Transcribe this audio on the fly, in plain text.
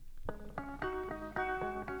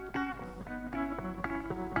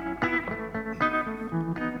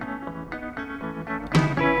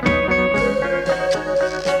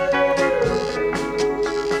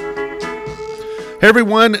Hey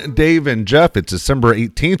everyone, Dave and Jeff. It's December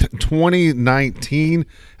 18th, 2019.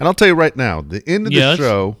 And I'll tell you right now, the end of the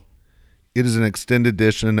show, it is an extended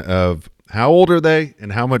edition of how old are they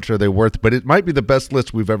and how much are they worth, but it might be the best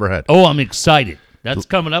list we've ever had. Oh, I'm excited. That's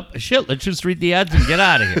coming up. Shit, let's just read the ads and get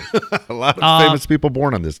out of here. A lot of famous people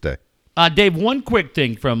born on this day. Dave, one quick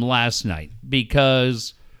thing from last night,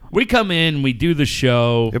 because we come in, we do the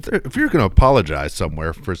show. If you're going to apologize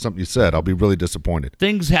somewhere for something you said, I'll be really disappointed.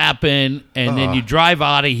 Things happen, and then you drive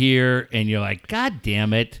out of here, and you're like, God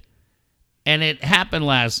damn it. And it happened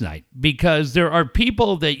last night, because there are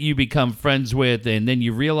people that you become friends with, and then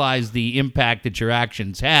you realize the impact that your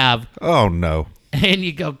actions have. Oh, no. And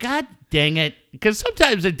you go, God dang it. Because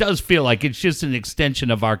sometimes it does feel like it's just an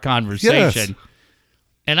extension of our conversation. Yes.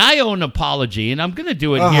 And I owe an apology, and I'm going to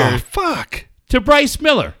do it here. Oh, fuck. To Bryce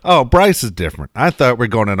Miller. Oh, Bryce is different. I thought we're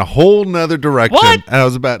going in a whole nother direction. What? And I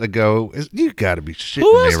was about to go, you got to be shitting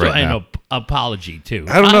Who me else do right I now. owe an apology to?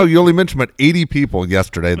 I don't know. You only mentioned about 80 people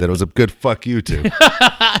yesterday that it was a good fuck you to.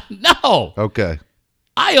 No. Okay.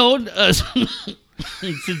 I owe a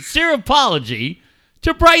sincere apology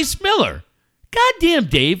to Bryce Miller. Goddamn,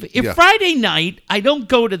 Dave. If Friday night I don't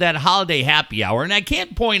go to that holiday happy hour, and I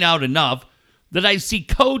can't point out enough that I see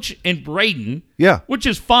Coach and Braden, which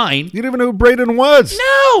is fine. You didn't even know who Braden was.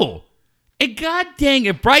 No. And god dang,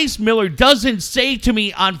 if Bryce Miller doesn't say to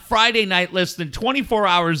me on Friday night, less than 24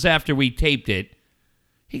 hours after we taped it,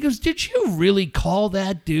 he goes, did you really call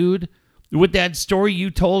that dude with that story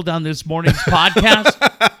you told on this morning's podcast?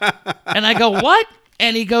 And I go, what?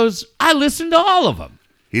 And he goes, I listened to all of them.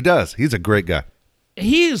 He does. He's a great guy.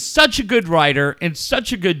 He is such a good writer and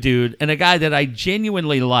such a good dude and a guy that I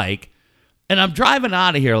genuinely like. And I'm driving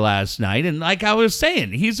out of here last night, and like I was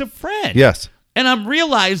saying, he's a friend. Yes. And I'm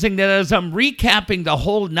realizing that as I'm recapping the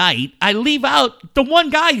whole night, I leave out the one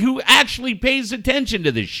guy who actually pays attention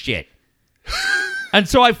to this shit. And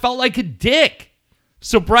so I felt like a dick.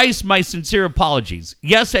 So, Bryce, my sincere apologies.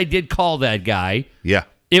 Yes, I did call that guy. Yeah.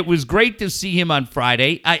 It was great to see him on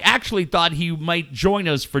Friday. I actually thought he might join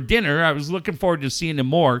us for dinner. I was looking forward to seeing him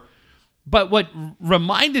more. But what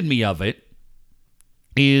reminded me of it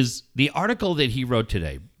is the article that he wrote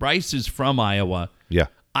today. Bryce is from Iowa. Yeah.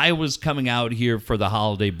 Iowa's coming out here for the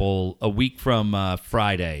Holiday Bowl a week from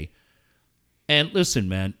Friday. And listen,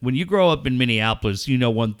 man, when you grow up in Minneapolis, you know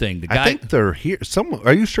one thing. I think they're here.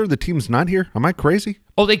 Are you sure the team's not here? Am I crazy?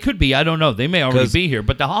 Oh, they could be. I don't know. They may already be here,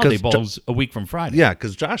 but the Holiday Bowl's a week from Friday. Yeah,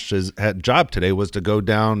 because Josh's job today was to go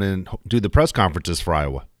down and do the press conferences for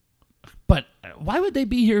Iowa. But why would they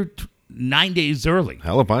be here 9 days early?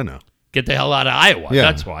 Hell if I know. Get the hell out of Iowa. Yeah,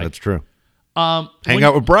 that's why. That's true. Hang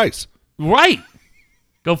out with Bryce. Right.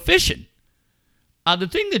 Go fishing. The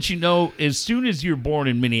thing that you know as soon as you're born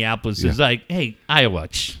in Minneapolis is like, hey, Iowa.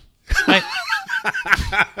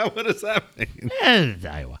 What does that mean? It's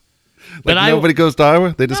Iowa. Like but nobody goes to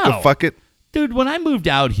Iowa? They just go fuck it? Dude, when I moved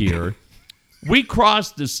out here, we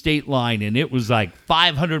crossed the state line, and it was like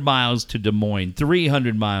 500 miles to Des Moines,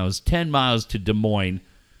 300 miles, 10 miles to Des Moines.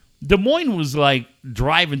 Des Moines was like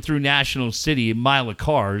driving through National City, a mile of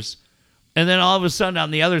cars. And then all of a sudden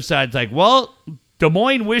on the other side, it's like, well, Des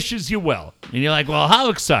Moines wishes you well. And you're like, well,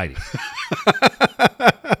 how exciting.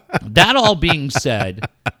 That all being said,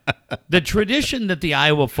 the tradition that the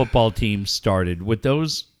Iowa football team started with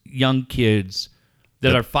those young kids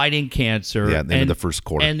that are fighting cancer. Yeah, in the first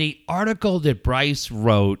quarter. And the article that Bryce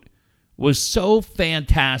wrote was so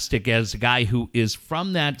fantastic as a guy who is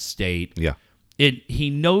from that state. Yeah. He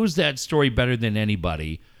knows that story better than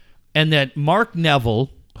anybody. And that Mark Neville,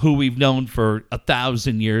 who we've known for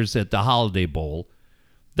 1,000 years at the Holiday Bowl,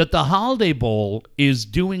 that the Holiday Bowl is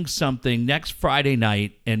doing something next Friday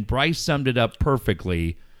night, and Bryce summed it up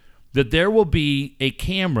perfectly, that there will be a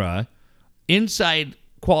camera inside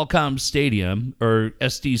Qualcomm Stadium, or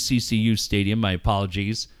SDCCU Stadium, my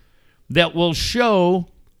apologies, that will show,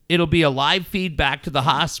 it'll be a live feed back to the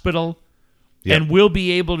hospital. Yep. And we'll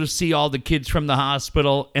be able to see all the kids from the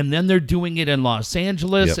hospital. And then they're doing it in Los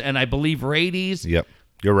Angeles and I believe Radies. Yep.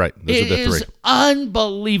 You're right. Those are the three. It is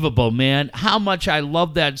unbelievable, man, how much I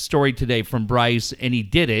love that story today from Bryce. And he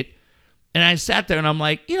did it. And I sat there and I'm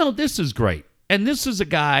like, this is great. And this is a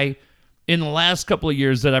guy in the last couple of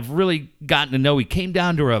years that I've really gotten to know. He came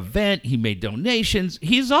down to our event. He made donations.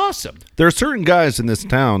 He's awesome. There are certain guys in this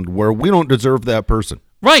town where we don't deserve that person.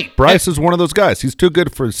 Right. Bryce is one of those guys. He's too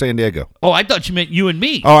good for San Diego. Oh, I thought you meant you and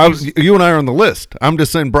me. Oh, you and I are on the list. I'm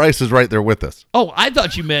just saying Bryce is right there with us. Oh, I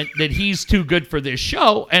thought you meant that he's too good for this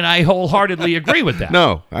show, and I wholeheartedly agree with that.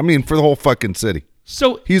 No, I mean for the whole fucking city.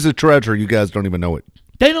 So he's a treasure. You guys don't even know it.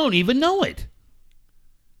 They don't even know it.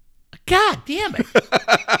 God damn it.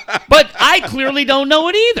 But I clearly don't know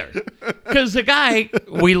it either. Because the guy,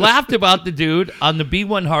 we laughed about the dude on the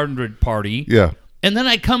B100 party. Yeah. And then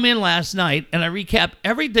I come in last night and I recap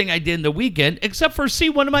everything I did in the weekend except for see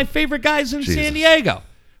one of my favorite guys in San Diego.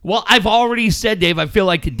 Well, I've already said, Dave, I feel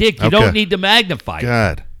like a dick. You don't need to magnify it.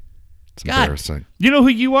 God. It's embarrassing. You know who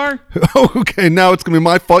you are? Oh, okay. Now it's going to be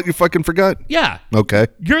my fault you fucking forgot? Yeah. Okay.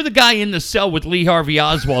 You're the guy in the cell with Lee Harvey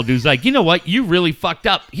Oswald who's like, you know what? You really fucked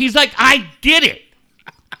up. He's like, I get it.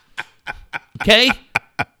 Okay?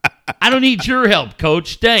 I don't need your help,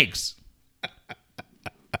 coach. Thanks.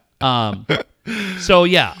 So,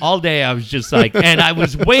 yeah, all day I was just like, and I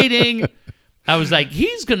was waiting. I was like,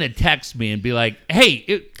 he's going to text me and be like,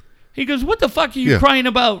 hey, he goes, what the fuck are you crying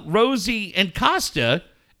about Rosie and Costa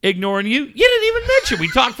ignoring you? You didn't even mention.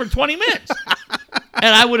 We talked for 20 minutes.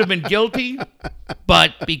 And I would have been guilty,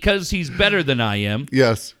 but because he's better than I am,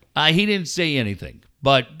 yes, he didn't say anything.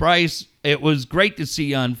 But Bryce, it was great to see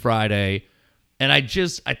you on Friday. And I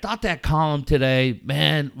thought that column today,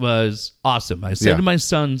 man, was awesome. I said to my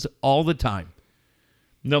sons all the time,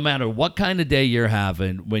 no matter what kind of day you're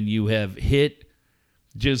having, when you have hit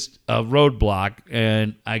just a roadblock,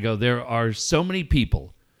 and I go, there are so many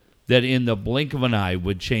people that in the blink of an eye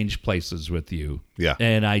would change places with you. Yeah.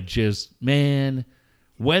 And I just, man,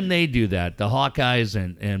 when they do that, the Hawkeyes,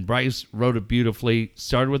 and Bryce wrote it beautifully,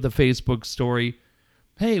 started with the Facebook story.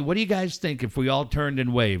 Hey, what do you guys think if we all turned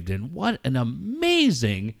and waved? And what an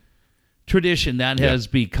amazing tradition that has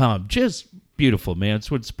become. Just beautiful, man.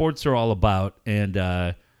 It's what sports are all about. And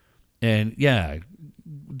yeah,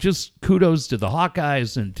 just kudos to the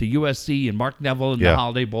Hawkeyes and to USC and Mark Neville and the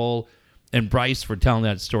Holiday Bowl and Bryce for telling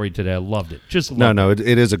that story today. I loved it. Just loved it.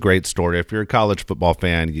 It is a great story. If you're a college football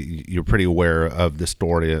fan, you're pretty aware of the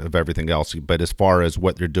story of everything else. But as far as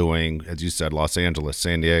what they're doing, as you said, Los Angeles,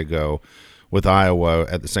 San Diego, with Iowa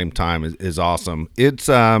at the same time is awesome. It's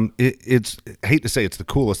I hate to say it's the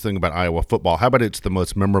coolest thing about Iowa football. How about it's the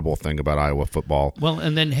most memorable thing about Iowa football? Well,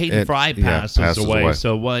 and then Hayden Fry passes away.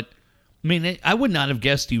 So what? I mean, I would not have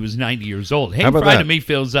guessed he was 90 years old. Hayden Fry to me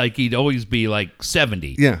feels like he'd always be like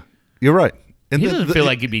 70. Yeah, you're right. And he doesn't feel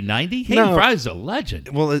like he'd be 90. Hayden Fry's a legend.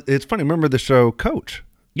 Well, it's funny. Remember the show Coach?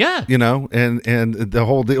 Yeah. You know, and the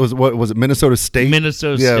whole deal was, what was it, Minnesota State?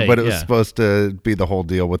 Minnesota State, yeah, but it was supposed to be the whole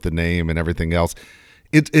deal with the name and everything else.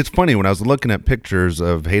 It's funny, when I was looking at pictures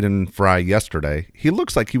of Hayden Fry yesterday, he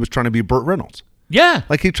looks like he was trying to be Burt Reynolds. Yeah.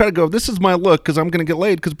 Like he tried to go, this is my look because I'm going to get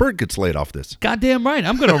laid because Burt gets laid off this. Goddamn right.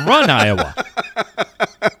 I'm going to run Iowa.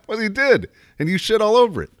 Well, he did. And you shit all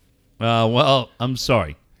over it. Well, I'm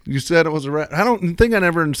sorry. You said it was a rat. The thing I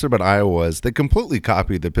never understood about Iowa was they completely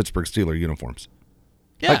copied the Pittsburgh Steelers uniforms.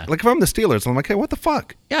 Yeah. Like if I'm the Steelers, I'm like, hey, what the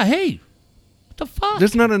fuck? Yeah, hey, what the fuck?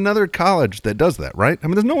 There's not another college that does that, right? I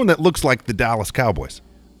mean, there's no one that looks like the Dallas Cowboys.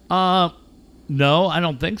 No, I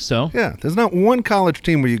don't think so. Yeah, there's not one college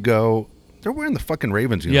team where you go, they're wearing the fucking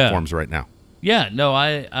Ravens uniforms right now. Yeah, no,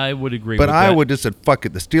 I would agree with that. But Iowa just said, fuck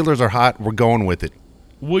it, the Steelers are hot, we're going with it.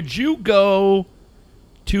 Would you go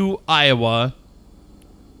to Iowa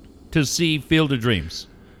to see Field of Dreams?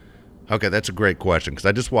 Okay, that's a great question because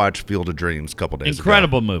I just watched Field of Dreams a couple days ago.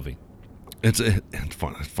 Incredible movie. It's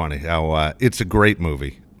fun. It's funny how it's a great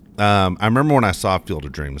movie. I remember when I saw Field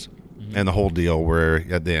of Dreams and the whole deal where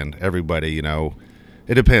at the end everybody, you know,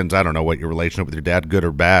 it depends. I don't know what your relationship with your dad, good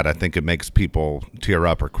or bad. I think it makes people tear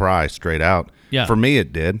up or cry straight out. Yeah. For me,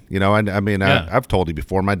 it did. You know, I've told you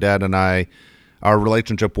before. My dad and I, our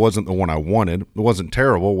relationship wasn't the one I wanted. It wasn't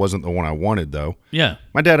terrible. It wasn't the one I wanted, though. Yeah.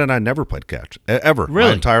 My dad and I never played catch ever. Really?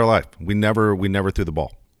 My entire life. We never threw the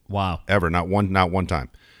ball. Wow. Ever. Not one time.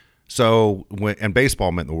 So and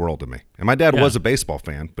baseball meant the world to me. And my dad was a baseball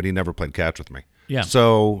fan, but he never played catch with me. Yeah.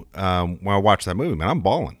 So when I watched that movie, man, I'm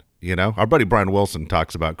bawling. You know, our buddy Brian Wilson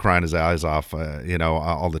talks about crying his eyes off, you know,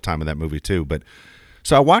 all the time in that movie too. But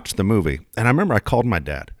so I watched the movie, and I remember I called my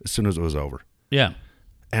dad as soon as it was over. Yeah.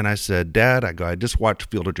 And I said, Dad, I just watched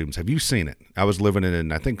Field of Dreams. Have you seen it? I was living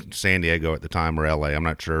in, I think, San Diego at the time or L.A. I'm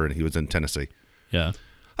not sure, and he was in Tennessee. Yeah.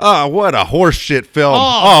 Oh, what a horse shit film.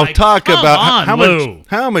 Talk about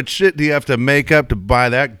how much shit do you have to make up to buy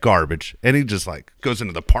that garbage? And he just like goes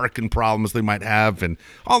into the parking problems they might have and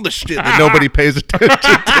all the shit that nobody pays attention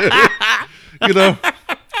to. You know?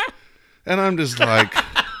 And I'm just like,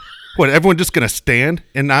 what, everyone just going to stand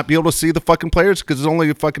and not be able to see the fucking players because there's only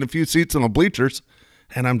a few seats in the bleachers?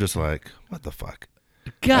 And I'm just like, what the fuck?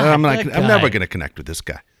 God, I'm never going to connect with this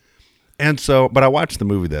guy. And so, but I watched the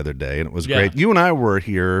movie the other day, and it was great. You and I were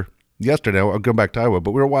here yesterday. I'll go back to Iowa,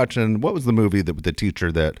 but we were watching, what was the movie that the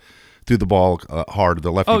teacher that threw the ball hard,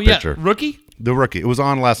 the lefty pitcher? Rookie? The Rookie. It was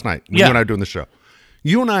on last night. You and I were doing the show.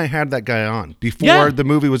 You and I had that guy on before the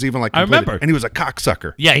movie was even like completed. I remember. And he was a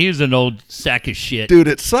cocksucker. Yeah, he was an old sack of shit. Dude,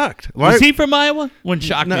 it sucked. Was he from Iowa? Wouldn't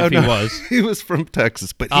shock me if he was. He was from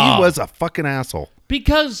Texas, but he was a fucking asshole.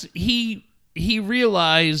 Because he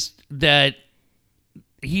realized that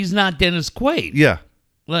he's not Dennis Quaid. Yeah.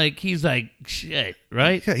 Like, he's like, shit,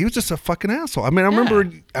 right? Yeah, he was just a fucking asshole. I mean, I remember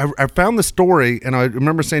I found the story, and I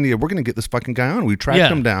remember saying to you, we're going to get this fucking guy on. We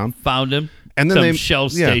tracked him down. Found him. And then some Shell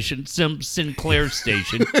station, some Sinclair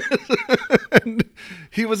station. And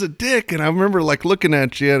he was a dick, and I remember like looking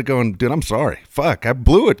at you and going, dude, I'm sorry. Fuck, I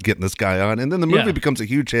blew it getting this guy on. And then the movie becomes a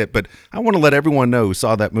huge hit, but I want to let everyone know who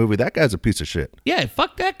saw that movie, that guy's a piece of shit. Yeah,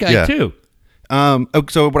 fuck that guy too.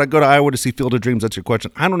 So would I go to Iowa to see Field of Dreams? That's your question.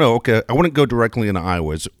 I don't know. Okay, I wouldn't go directly into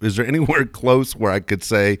Iowa. Is there anywhere close where I could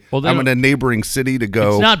say I'm in a neighboring city to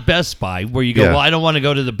go? It's not Best Buy where you go, well, I don't want to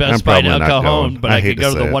go to the Best Buy in El Cajon, but I could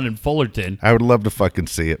go to the one in Fullerton. I would love to fucking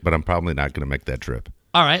see it, but I'm probably not going to make that trip.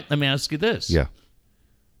 All right, let me ask you this. Yeah.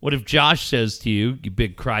 What if Josh says to you, you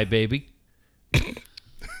big crybaby?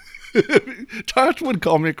 Josh would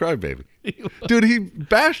call me a crybaby. Dude, he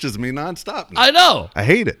bashes me nonstop. I know. I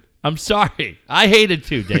hate it. I'm sorry. I hate it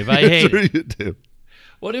too, Dave. I hate it. You do.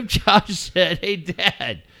 What if Josh said, "Hey,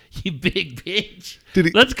 Dad, you big bitch,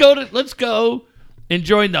 let's go and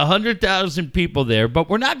join the 100,000 people there,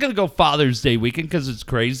 but we're not going to go Father's Day weekend because it's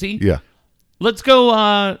crazy. Yeah. Let's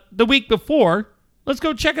go the week before. Let's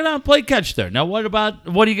go check it out and play catch there. Now, what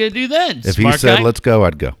are you going to do then? If he said, "Let's go,"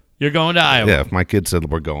 I'd go. You're going to Iowa. Yeah. If my kid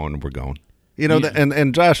said, "We're going," we're going. You know,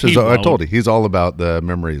 and Josh is, I told you, he's all about the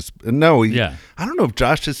memories. No, I don't know if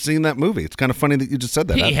Josh has seen that movie. It's kind of funny that you just said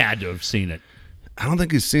that. He had to have seen it. I don't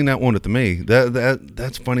think he's seen that one with me.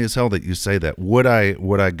 That's funny as hell that you say that. Would I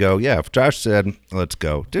go? Yeah, if Josh said, "Let's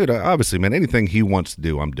go," dude. Obviously, man, anything he wants to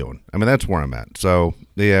do, I'm doing. I mean, that's where I'm at. So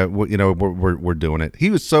yeah, we're doing it.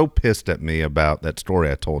 He was so pissed at me about that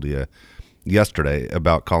story I told you yesterday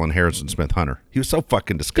about calling Harrison Smith Hunter. He was so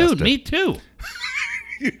fucking disgusted. Dude, me too.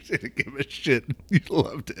 You didn't give a shit. You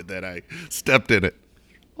loved it that I stepped in it.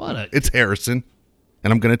 It's Harrison,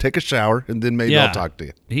 and I'm going to take a shower, and then maybe I'll talk to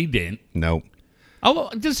you. He didn't. No.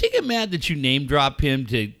 Oh, does he get mad that you name drop him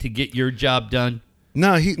to get your job done?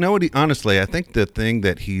 No, honestly, I think the thing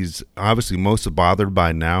that he's obviously most bothered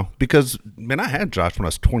by now, because, man, I had Josh when I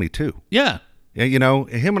was 22. Yeah. Yeah, you know,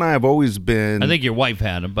 him and I have always been. I think your wife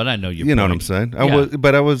had him, but I know you. You know what I'm saying? I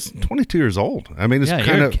was 22 years old. I mean, it's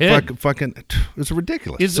kind of fucking. It's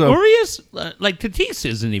ridiculous. Is Urias like Tatis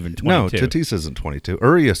isn't even 22? No, Tatis isn't 22.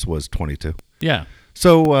 Urias was 22. Yeah.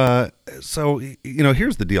 So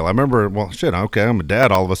here's the deal. I remember. Well, shit. Okay, I'm a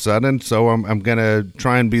dad all of a sudden, so I'm gonna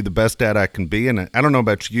try and be the best dad I can be. And I don't know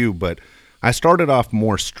about you, but I started off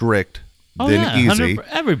more strict. Than easy.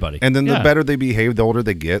 Everybody. And then the better they behave, the older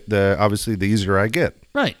they get, obviously the easier I get.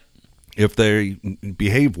 Right. If they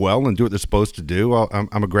behave well and do what they're supposed to do,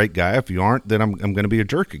 I'm a great guy. If you aren't, then I'm going to be a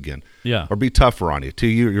jerk again. Yeah. Or be tougher on you. To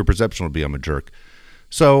you, your perception will be I'm a jerk.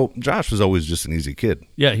 So Josh was always just an easy kid.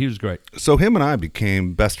 Yeah, he was great. So him and I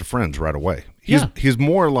became best of friends right away. He's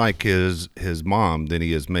more like his mom than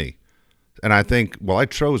he is me. And I think, I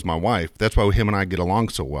chose my wife. That's why him and I get along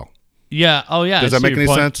so well. Yeah. Oh, yeah. Does that make any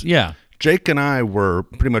sense? Yeah. Jake and I were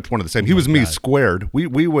pretty much one of the same. He was me squared. We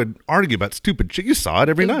would argue about stupid shit. You saw it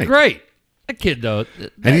every night. Great. That kid, though.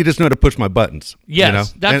 And he just knew how to push my buttons.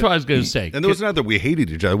 Yes, that's what I was going to say. And there was another, we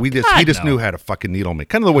hated each other. He just knew how to fucking needle me.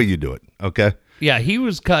 Kind of the way you do it, okay? Yeah, he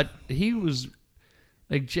was cut. He was,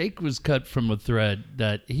 like, Jake was cut from a thread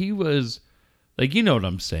that he was, like, you know what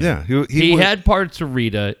I'm saying. Yeah. He had parts of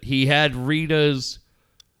Rita. He had Rita's.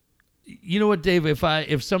 You know what, Dave?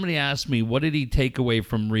 If somebody asked me what did he take away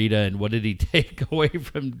from Rita and what did he take away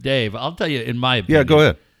from Dave, I'll tell you in my opinion. Yeah, go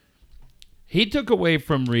ahead. He took away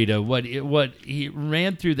from Rita what he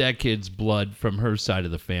ran through that kid's blood from her side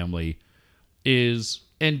of the family is,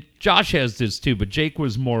 and Josh has this too, but Jake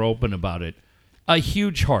was more open about it. A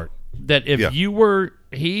huge heart that if you were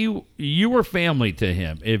family to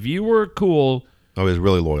him, if you were cool. Oh, he was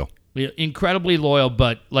really loyal. Incredibly loyal,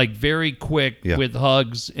 but like very quick with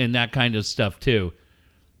hugs and that kind of stuff too.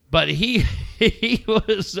 But he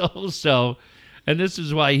was also, and this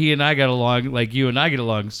is why he and I got along like you and I get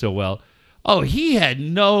along so well. Oh, he had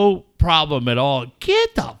no problem at all.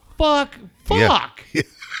 Get the fuck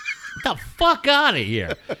the fuck out of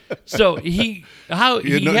here. So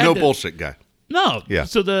no bullshit guy. No. Yeah.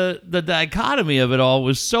 So the dichotomy of it all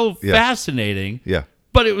was so fascinating. Yeah.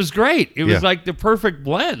 But it was great. It was like the perfect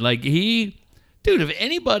blend. Like if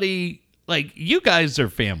anybody, like you guys are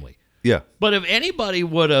family. Yeah. But if anybody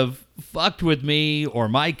would have fucked with me or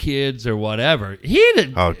my kids or whatever,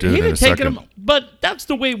 he'd have taken them. But that's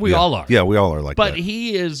the way we all are. Yeah, we all are like but that.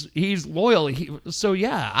 He's loyal.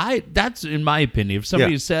 That's in my opinion. If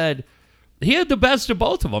somebody said he had the best of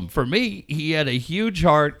both of them, for me, he had a huge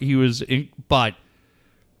heart. But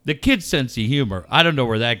the kid's sense of humor, I don't know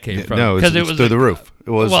where that came from. No, it was through the roof.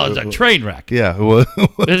 It was a train wreck. Yeah, it was.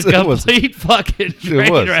 It's a complete fucking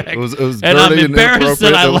train wreck. It was dirty and I'm embarrassed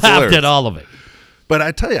that I laughed hilarious. at all of it. But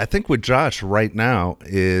I tell you, I think with Josh right now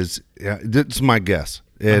is this is my guess,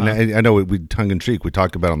 and I know we tongue in cheek we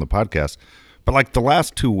talked about it on the podcast, but like the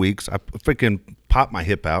last 2 weeks, I freaking popped my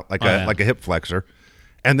hip out like a hip flexor,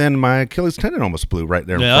 and then my Achilles tendon almost blew right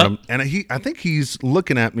there in front of him, and I think he's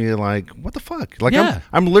looking at me like, what the fuck? Like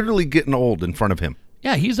I'm literally getting old in front of him.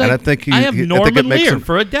 Yeah, he's like, and I have Norman Lear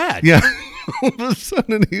for a dad. Yeah, all of a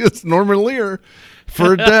sudden he is Norman Lear.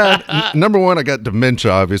 For dad, number one, I got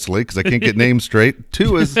dementia, obviously, because I can't get names straight.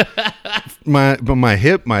 Two is my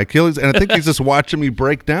hip, my Achilles, and I think he's just watching me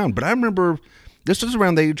break down. But I remember this was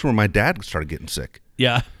around the age where my dad started getting sick.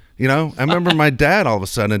 Yeah. You know, I remember my dad all of a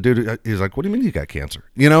sudden, dude, he's like, what do you mean you got cancer?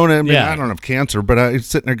 You know what I mean? I don't have cancer, but I was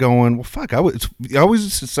sitting there going, well, fuck. I always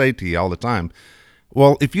used to say to you all the time,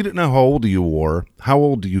 well, if you didn't know how old you were, how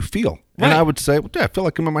old do you feel? Right. And I would say, well, I feel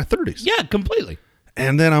like I'm in my 30s. Yeah, completely.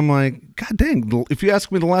 And then I'm like, God dang, if you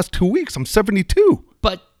ask me the last 2 weeks, I'm 72.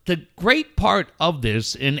 But the great part of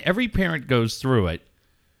this, and every parent goes through it,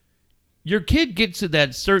 your kid gets to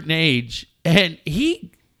that certain age, and they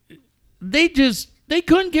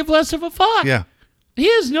couldn't give less of a fuck. Yeah. He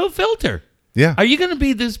has no filter. Yeah. Are you going to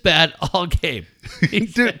be this bad all game?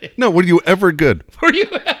 Dude, no, were you ever good? Were you?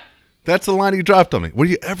 That's the line he dropped on me. Were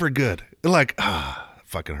you ever good? Like,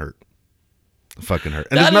 fucking hurt. Fucking hurt.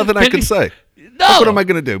 And there's nothing I can say. No. Like, what am I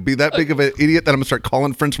going to do? Be that big of an idiot that I'm going to start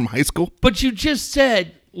calling friends from high school? But you just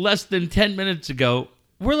said less than 10 minutes ago,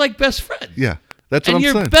 we're like best friends. Yeah. That's what I'm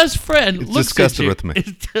saying. And your best friend looks disgusted at you. with me.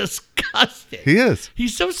 It's disgusted. He is.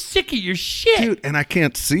 He's so sick of your shit. Dude, and I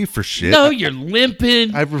can't see for shit. No, you're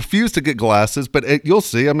limping. I refuse to get glasses, but you'll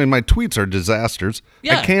see. I mean, my tweets are disasters.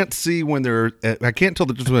 Yeah. I can't see when they're. I can't tell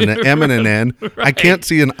the difference between an M and an N. Right. I can't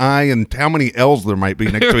see an I and how many L's there might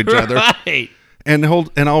be next to each other. Right. And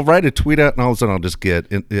I'll write a tweet out, and all of a sudden I'll just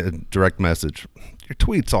get a direct message. Your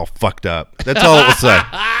tweet's all fucked up. That's all it will say.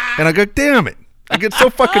 And I go, damn it! I get so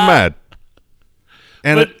fucking mad.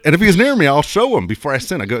 And if he's near me, I'll show him before I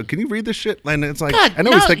send. I go, can you read this shit? And it's like, God, I know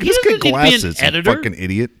he's thinking, just get glasses, you fucking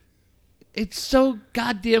idiot. It's so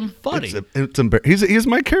goddamn funny. It's embarrassing. He's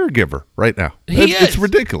my caregiver right now. It's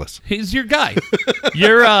ridiculous. He's your guy.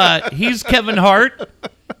 He's Kevin Hart,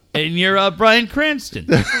 and you're Bryan Cranston.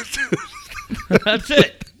 That's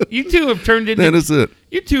it. You two have turned into. That is it.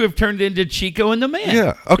 You two have turned into Chico and the Man.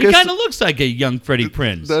 Yeah. Okay. He kind of looks like a young Freddie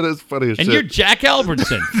Prinze. That is funny as shit. And you're Jack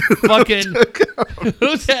Albertson. Fucking.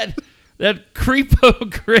 Who's that? That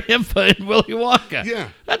creepo grandpa in Willy Wonka. Yeah.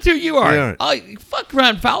 That's who you are. Yeah. Oh, fuck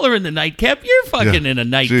Ron Fowler in the nightcap. You're fucking in a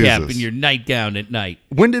nightcap Jesus. in your nightgown at night.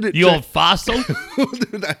 When did it? You old fossil.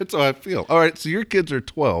 That's how I feel. All right. So your kids are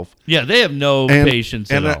 12. Yeah, they have no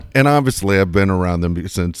patience at all. And obviously, I've been around them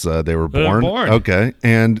since they were born. Born. Okay.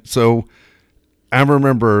 And so I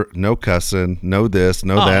remember no cussing, no this,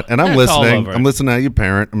 no that. And I'm listening. I'm listening to you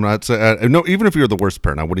parent. I'm not saying, no, even if you're the worst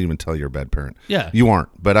parent, I wouldn't even tell you're a bad parent. Yeah. You aren't.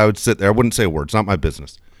 But I would sit there. I wouldn't say a word. It's not my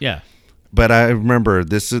business. Yeah. But I remember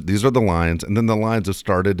these are the lines, and then the lines have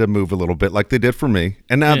started to move a little bit like they did for me.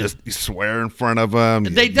 And now you swear in front of them.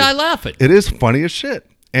 They die laughing. It is funny as shit.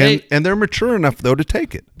 And they're mature enough, though, to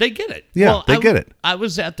take it. They get it. Yeah, well, they get it. I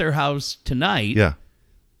was at their house tonight. Yeah.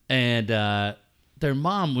 And their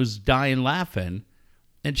mom was dying laughing.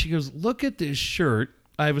 And she goes, look at this shirt.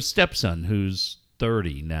 I have a stepson who's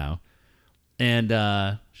 30 now.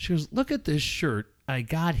 And she goes, look at this shirt. I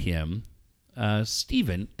got him,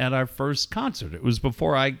 Steven, at our first concert. It was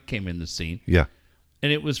before I came in the scene. Yeah.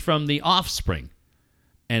 And it was from The Offspring.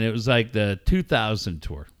 And it was like the 2000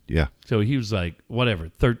 tour. Yeah. So he was like, whatever,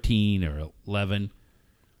 13 or 11.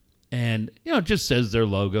 And, it just says their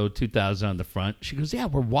logo, 2000 on the front. She goes, yeah,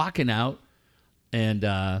 we're walking out. And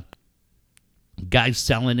guy's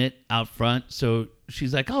selling it out front. So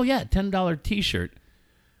she's like, oh, yeah, $10 T-shirt.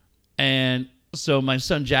 And so my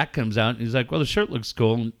son Jack comes out, and he's like, well, the shirt looks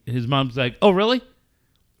cool. And his mom's like, oh, really?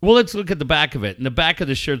 Well, let's look at the back of it. And the back of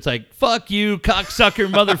the shirt's like, fuck you,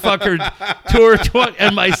 cocksucker, motherfucker, tour 20.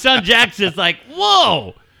 And my son Jack's just like,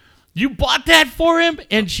 whoa, you bought that for him?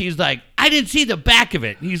 And she's like, I didn't see the back of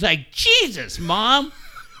it. And he's like, Jesus, Mom,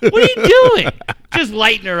 what are you doing? Just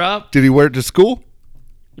lighting her up. Did he wear it to school?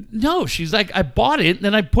 No, she's like, I bought it, and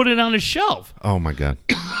then I put it on a shelf. Oh, my God.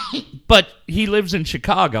 But he lives in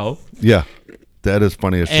Chicago. Yeah. That is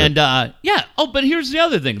funny as shit. And, yeah. Oh, but here's the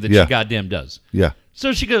other thing that she goddamn does. Yeah.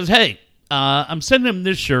 So she goes, hey, I'm sending him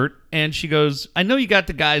this shirt, and she goes, I know you got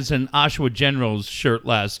the guys in Oshawa General's shirt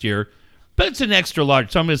last year, but it's an extra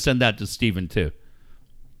large, so I'm going to send that to Steven, too.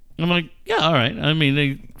 I'm like, yeah, all right. I mean,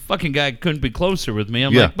 the fucking guy couldn't be closer with me.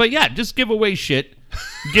 I'm like, but yeah, just give away shit,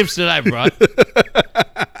 gifts that I brought.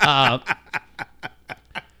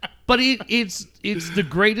 But it's the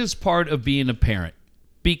greatest part of being a parent,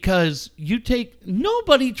 because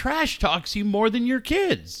nobody trash talks you more than your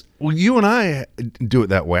kids. Well, you and I do it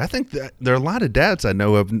that way. I think that there are a lot of dads I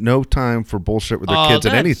know have no time for bullshit with their kids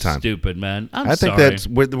at any time. Stupid, man. I think that's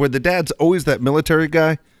where the dad's always that military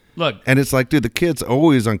guy. Look, and it's like, dude, the kid's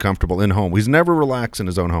always uncomfortable in home. He's never relaxed in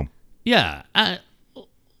his own home. Yeah. I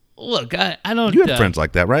don't. You have friends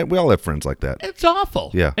like that, right? We all have friends like that. It's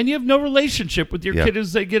awful. Yeah. And you have no relationship with your kid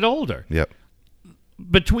as they get older. Yep.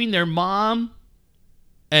 Between their mom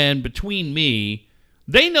and between me,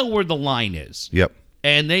 they know where the line is. Yep.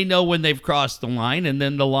 And they know when they've crossed the line, and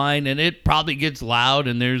then and it probably gets loud,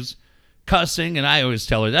 and there's cussing, and I always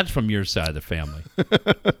tell her, that's from your side of the family.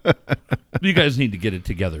 You guys need to get it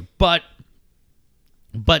together. But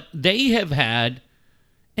they have had,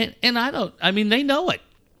 and they know it.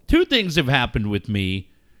 Two things have happened with me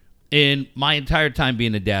in my entire time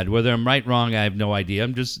being a dad. Whether I'm right, wrong, I have no idea.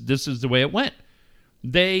 This is the way it went.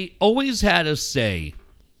 They always had a say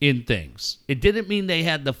in things. It didn't mean they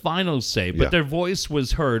had the final say, but their voice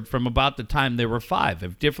was heard from about the time they were 5.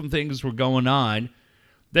 If different things were going on,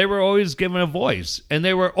 they were always given a voice, and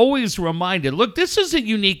they were always reminded, look, this is a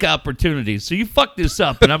unique opportunity, so you fuck this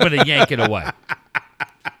up, and I'm going to yank it away.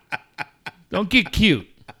 Don't get cute.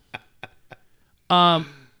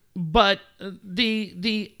 But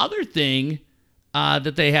the other thing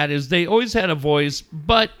that they had is they always had a voice,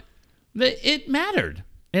 but it mattered.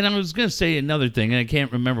 And I was going to say another thing, and I can't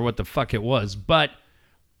remember what the fuck it was, but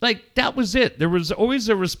like that was it. There was always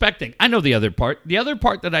a respecting. I know the other part. The other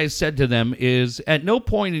part that I said to them is, at no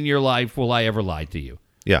point in your life will I ever lie to you.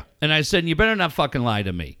 Yeah. And I said, you better not fucking lie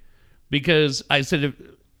to me. Because I said,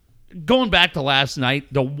 going back to last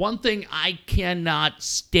night, the one thing I cannot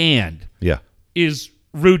stand is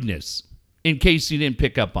rudeness, in case you didn't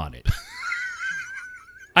pick up on it.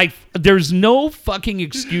 There's no fucking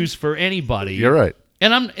excuse for anybody. You're right.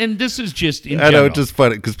 And this is just in I know, general. it's just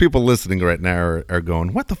funny because people listening right now are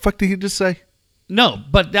going, what the fuck did he just say? No,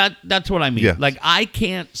 but that's what I mean. Yeah. Like, I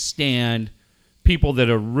can't stand people that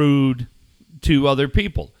are rude to other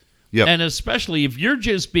people. Yep. And especially if you're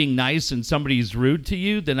just being nice and somebody's rude to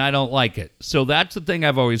you, then I don't like it. So that's the thing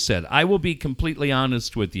I've always said. I will be completely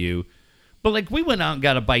honest with you. But like, we went out and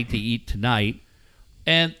got a bite to eat tonight,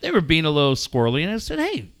 and they were being a little squirrely, and I said,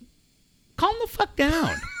 hey, calm the fuck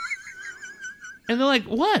down. And they're like,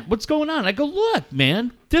 what? What's going on? I go, look,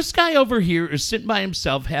 man, this guy over here is sitting by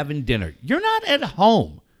himself having dinner. You're not at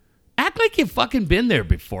home. Act like you've fucking been there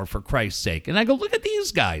before, for Christ's sake. And I go, look at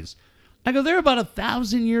these guys. I go, they're about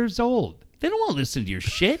 1,000 years old. They don't want to listen to your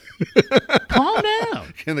shit. Calm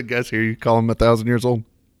down. Can the guys hear you call them 1,000 years old?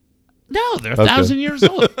 No, they're 1,000 years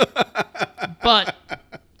old.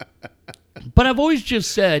 But I've always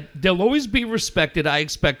just said, they'll always be respected. I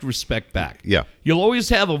expect respect back. Yeah. You'll always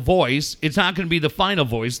have a voice. It's not going to be the final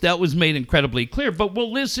voice. That was made incredibly clear. But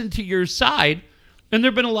we'll listen to your side. And there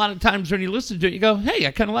have been a lot of times when you listen to it, you go, hey,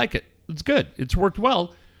 I kind of like it. It's good. It's worked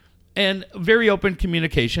well. And very open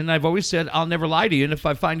communication. I've always said, I'll never lie to you. And if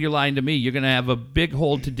I find you're lying to me, you're going to have a big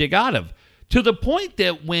hole to dig out of. To the point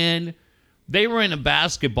that when they were in a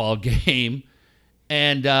basketball game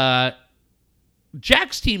and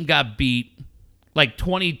Jack's team got beat like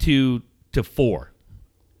 22-4.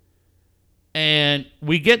 And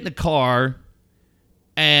we get in the car,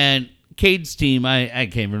 and Cade's team, I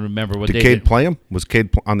can't even remember what did they Cade did. play him? Was Cade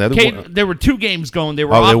on the other one? There were 2 games going. They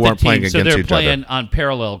were off they weren't the team, playing so against they're each playing other. on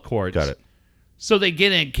parallel courts. Got it. So they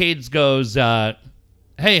get in, Cade goes, hey,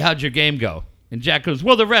 how'd your game go? And Jack goes,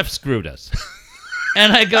 well, the ref screwed us.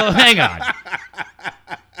 And I go, hang on.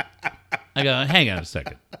 Hang on a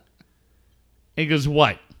second. He goes,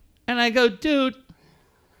 what? And I go, dude,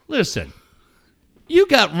 listen, you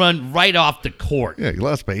got run right off the court. Yeah, you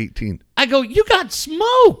lost by 18. I go, you got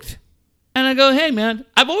smoked. And I go, hey, man,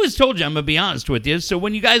 I've always told you I'm going to be honest with you. So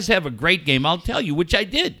when you guys have a great game, I'll tell you, which I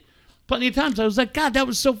did. Plenty of times I was like, God, that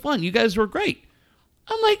was so fun. You guys were great.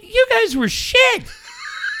 I'm like, you guys were shit.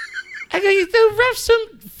 I go, the ref's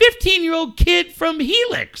some 15-year-old kid from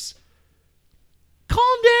Helix.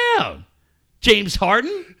 Calm down, James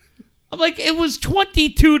Harden. I'm like, it was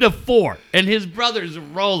 22-4, and his brother's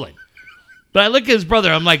rolling. But I look at his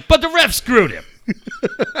brother, I'm like, but the ref screwed him.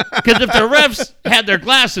 Because if the refs had their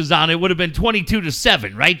glasses on, it would have been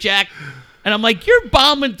 22-7, right, Jack? And I'm like, you're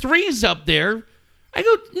bombing threes up there I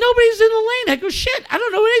go, nobody's in the lane. I go, shit, I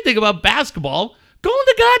don't know anything about basketball. Go in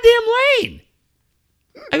the goddamn lane.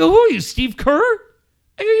 I go, who are you, Steve Kerr?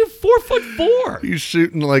 I go, you're 4'4". He's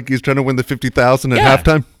shooting like he's trying to win the 50,000 at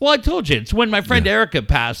halftime. Well, I told you, it's when my friend Erica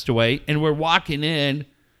passed away, and we're walking in,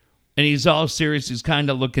 and he's all serious. He's kind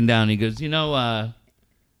of looking down. He goes, and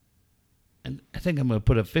I think I'm going to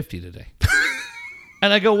put up 50 today.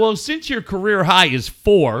 And I go, well, since your career high is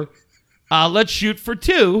 4, let's shoot for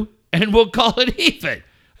 2, and we'll call it even.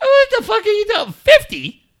 What the fuck are you doing?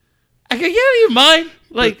 50? I go, you mind?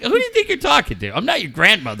 Like, who do you think you're talking to? I'm not your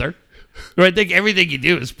grandmother. Or I think everything you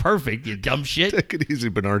do is perfect, you dumb shit. Take it easy,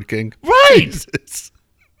 Bernard King. Right. Jesus.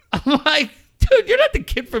 I'm like, dude, you're not the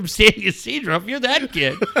kid from San Ysidro. If you're that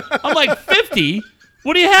kid. I'm like, 50?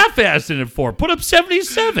 What are you half-assing it for? Put up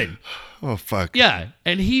 77. Oh, fuck. Yeah,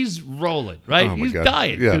 and he's rolling, right? Oh, my He's God.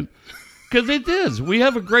 dying. Yeah. Because it is. We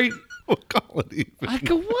have a great... We'll call it even. I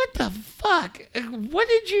go, what the fuck? What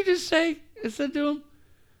did you just say? I said to him.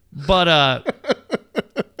 But,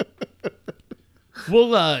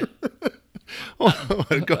 we'll,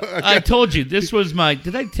 I told you, this was my...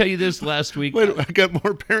 Did I tell you this last week? Wait, I got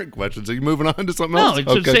more parent questions. Are you moving on to something No, else?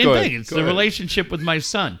 it's the same go thing. ahead. It's Go the ahead. relationship with my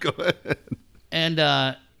son. Go ahead.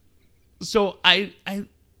 And so I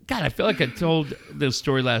God, I feel like I told this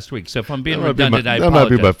story last week. So if I'm being redundant, I apologize. That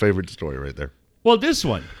might be my favorite story right there. Well, this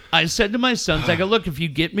one, I said to my sons, I go, look, if you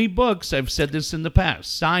get me books, I've said this in the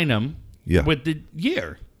past, sign them with the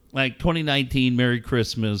year, like 2019, Merry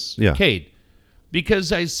Christmas, Cade.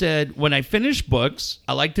 Because I said, when I finish books,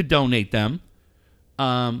 I like to donate them.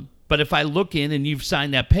 But if I look in and you've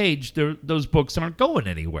signed that page, those books aren't going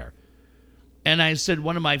anywhere. And I said,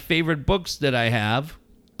 one of my favorite books that I have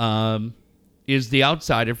is The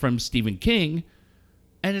Outsider from Stephen King.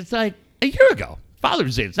 And it's like a year ago,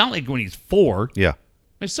 Father's Day. It's not like when he's 4. Yeah.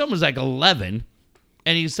 My son was like 11,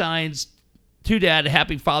 and he signs, to Dad,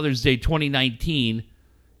 Happy Father's Day 2019,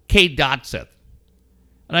 Cade Dotseth.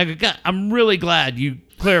 And I go, God, I'm really glad you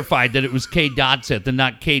clarified that it was Cade Dotseth and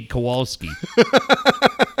not Cade Kowalski.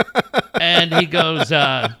 And he goes,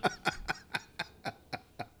 and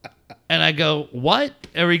I go, what?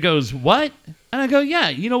 Or he goes, what? And I go, yeah,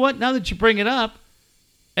 you know what? Now that you bring it up,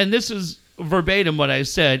 and this is verbatim what I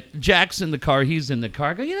said, Jack's in the car, he's in the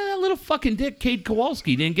car. I go, you know, that little fucking dick, Cade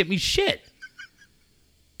Kowalski, didn't get me shit.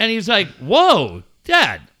 And he's like, whoa,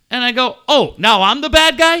 Dad. And I go, oh, now I'm the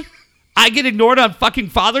bad guy? I get ignored on fucking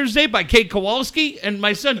Father's Day by Cade Kowalski? And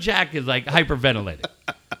my son Jack is like hyperventilating.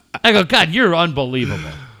 I go, God, you're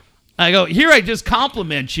unbelievable. I go, here I just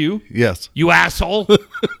compliment you. Yes. You asshole.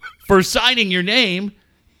 For signing your name.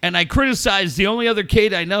 And I criticize the only other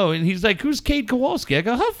Cade I know. And he's like, who's Cade Kowalski? I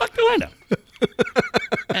go, how the fuck do I know?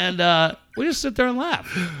 And we just sit there and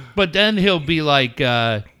laugh. But then he'll be like,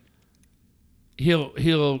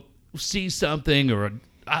 he'll see something or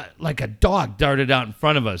like a dog darted out in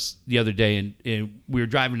front of us the other day, and we were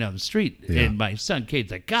driving down the street, and my son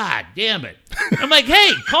Cade's like, God damn it. I'm like,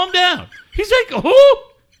 hey, calm down. He's like, who?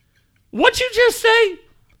 What'd you just say?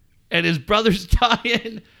 And his brother's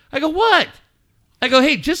dying. I go, what? I go,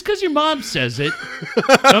 hey, just because your mom says it,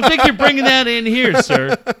 I don't think you're bringing that in here,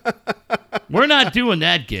 sir. We're not doing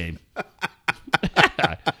that game.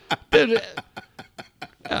 Dude,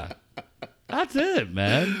 that's it,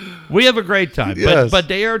 man. We have a great time. Yes. But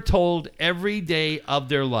they are told every day of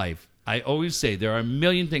their life. I always say there are a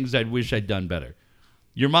million things I'd wish I'd done better.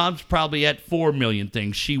 Your mom's probably at 4 million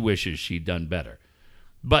things she wishes she'd done better.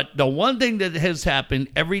 But the one thing that has happened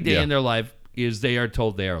every day in their life is they are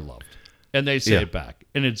told they are loved. And they say it back.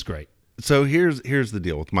 And it's great. So here's the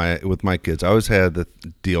deal with my kids. I always had the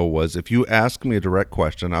deal was, if you ask me a direct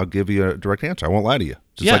question, I'll give you a direct answer. I won't lie to you.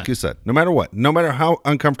 Just like you said. No matter what. No matter how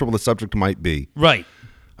uncomfortable the subject might be. Right.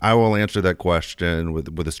 I will answer that question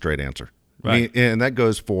with a straight answer. Right. And that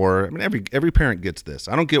goes for, every parent gets this.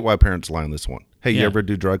 I don't get why parents lie on this one. Hey, you ever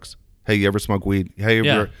do drugs? Hey, you ever smoke weed? Hey, you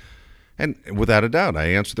ever... And without a doubt, I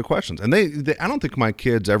answer the questions. And they I don't think my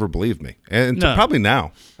kids ever believe me. And probably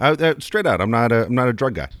now, straight out, I'm not a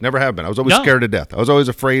drug guy. Never have been. I was always scared to death. I was always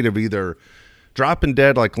afraid of either dropping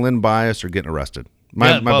dead like Lynn Bias or getting arrested.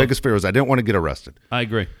 My biggest fear was I didn't want to get arrested. I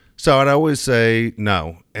agree. So I'd always say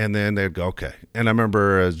no, and then they'd go, okay. And I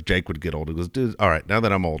remember as Jake would get older, he goes, dude, all right, now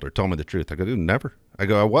that I'm older, tell me the truth. I go, dude, never. I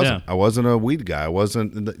go, I wasn't. Yeah. I wasn't a weed guy. I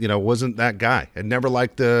wasn't that guy. I never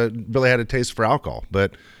really had a taste for alcohol.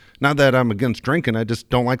 But not that I'm against drinking, I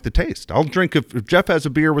just don't like the taste. I'll drink if Jeff has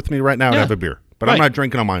a beer with me right now, I'd have a beer. But I'm not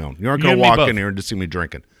drinking on my own. You aren't going to walk in here and just see me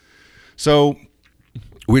drinking. So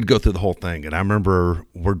we'd go through the whole thing. And I remember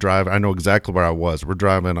we're driving. I know exactly where I was. We're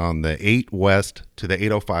driving on the 8 west to the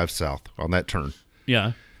 805 south on that turn.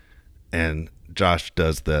 Yeah. And Josh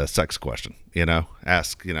does the sex question,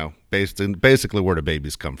 ask, basically where do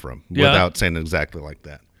babies come from without saying exactly like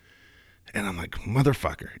that. And I'm like,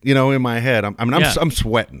 motherfucker, in my head, I'm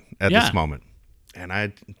sweating at this moment. And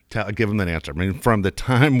I give him that answer. I mean, from the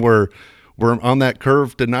time we're on that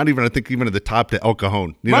curve to not even, I think even at the top to El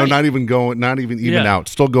Cajon, not even out,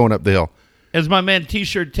 still going up the hill. As my man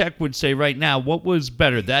T-Shirt Tech would say right now, what was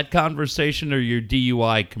better, that conversation or your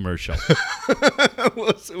DUI commercial?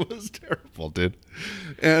 It was terrible, dude.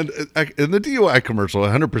 And in the DUI commercial,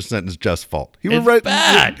 100% is Jeff's fault. He was right.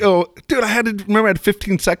 Bad. Oh, dude, I had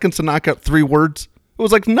 15 seconds to knock out 3 words. It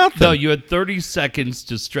was like nothing. No, you had 30 seconds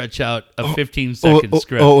to stretch out a 15-second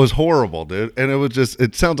script. Oh, it was horrible, dude. And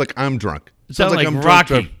it sounds like I'm drunk. It sounds like I'm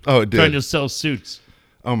Rocky it did. Trying to sell suits.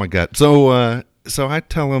 Oh, my God. So I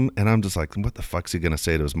tell him, and I'm just like, what the fuck's he going to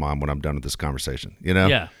say to his mom when I'm done with this conversation,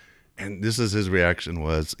 Yeah. And this is his reaction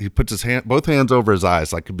was he puts both hands over his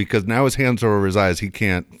eyes, because now his hands are over his eyes, he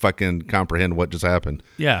can't fucking comprehend what just happened.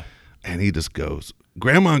 Yeah. And he just goes,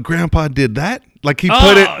 Grandma and Grandpa did that? Like he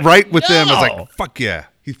put it right with them. I was like, fuck yeah.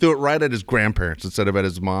 He threw it right at his grandparents instead of at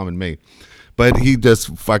his mom and me. But he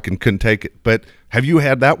just fucking couldn't take it. But have you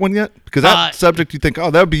had that one yet? Because that subject you think,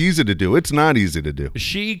 that would be easy to do. It's not easy to do.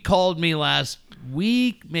 She called me last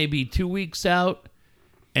week, maybe 2 weeks out,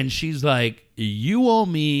 and she's like, you owe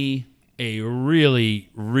me a really,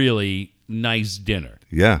 really nice dinner.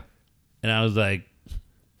 Yeah. And I was like,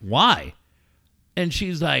 why? And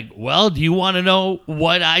she's like, well, do you want to know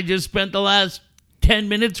what I just spent the last 10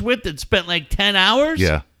 minutes with that spent like 10 hours?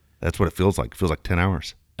 Yeah, that's what it feels like. It feels like 10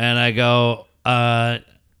 hours. And I go, I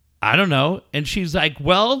don't know. And she's like,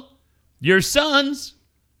 well, your sons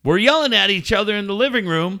were yelling at each other in the living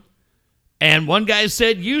room. And one guy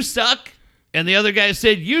said, you suck. And the other guy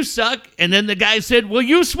said, you suck. And then the guy said, well,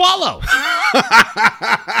 you swallow.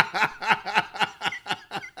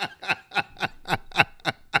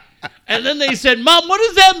 And then they said, Mom, what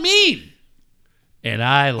does that mean? And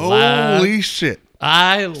I laughed. Holy shit.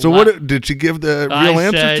 So what did she give the real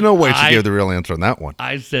answer? There's no way she gave the real answer on that one.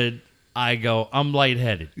 I said, I'm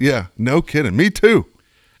lightheaded. Yeah, no kidding. Me too.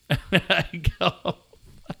 I go,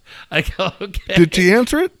 okay. Did she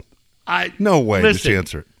answer it? No way did she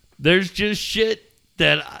answer it. There's just shit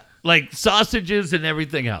that, like sausages and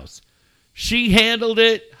everything else. She handled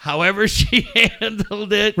it however she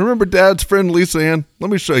handled it. Remember Dad's friend Lisa Ann? Let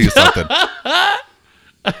me show you something.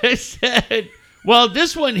 I said, well,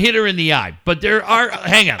 this one hit her in the eye, but there are,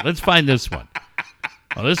 hang on, let's find this one.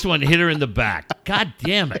 Oh, this one hit her in the back. God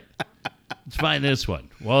damn it. Let's find this one.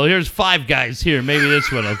 Well, here's 5 guys here. Maybe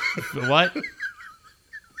this one. What?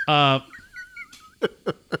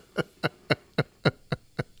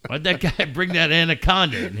 Why'd that guy bring that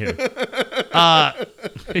anaconda in here?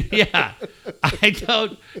 Yeah.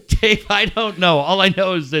 Dave, I don't know. All I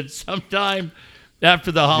know is that sometime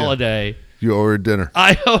after the holiday, you owe her dinner.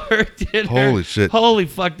 I owe her dinner. Holy shit. Holy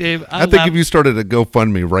fuck, Dave. I think if you started a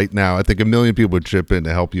GoFundMe right now, I think 1 million people would chip in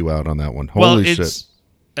to help you out on that one. Holy shit.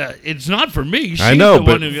 It's not for me. She's I know, the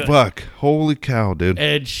but one who, fuck. Holy cow, dude.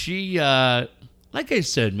 And she, like I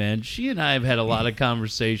said, man, she and I have had a lot of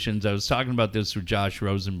conversations. I was talking about this with Josh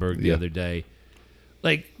Rosenberg the other day.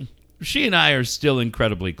 Like, she and I are still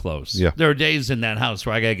incredibly close. Yeah. There are days in that house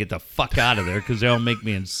where I got to get the fuck out of there because they all make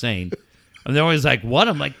me insane. And they're always like, what?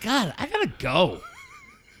 I'm like, God, I got to go.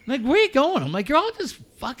 I'm like, where are you going? I'm like, you're all just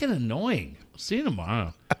fucking annoying. I'll see you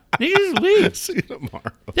tomorrow. And you just leave. See you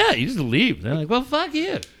tomorrow. Yeah, you just leave. They're like, well, fuck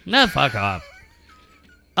you. Nah, fuck off.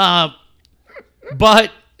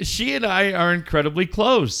 But she and I are incredibly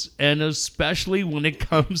close, and especially when it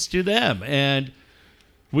comes to them. And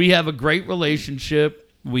we have a great relationship.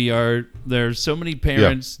 There's so many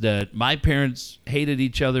parents that my parents hated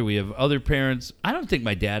each other. We have other parents. I don't think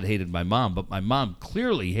my dad hated my mom, but my mom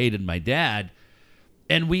clearly hated my dad.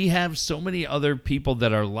 And we have so many other people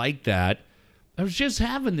that are like that. I was just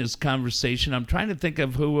having this conversation. I'm trying to think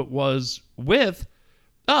of who it was with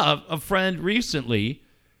a friend recently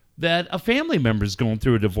that a family member is going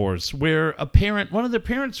through a divorce where one of the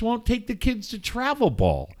parents won't take the kids to travel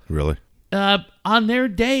ball. Really? On their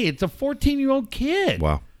day. It's a 14-year-old kid.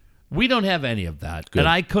 Wow. We don't have any of that. Good. And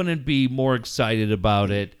I couldn't be more excited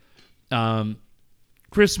about it.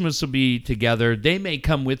 Christmas will be together. They may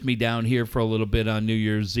come with me down here for a little bit on New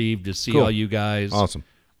Year's Eve to see all you guys. Awesome.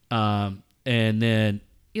 And then,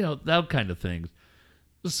 that kind of things.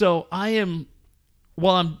 So I'm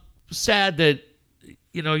sad that,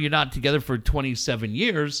 you're not together for 27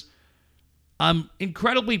 years. I'm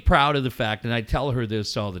incredibly proud of the fact, and I tell her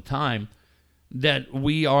this all the time, that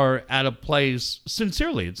we are at a place,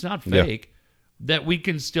 sincerely, it's not fake, that we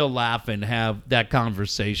can still laugh and have that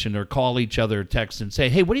conversation or call each other, text and say,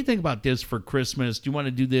 hey, what do you think about this for Christmas? Do you want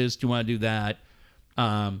to do this? Do you want to do that?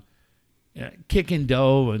 Kicking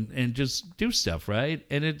dough and just do stuff, right?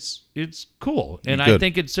 And it's cool. And I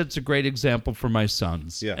think it sets a great example for my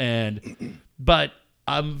sons. Yeah. But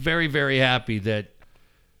I'm very, very happy that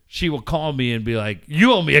she will call me and be like,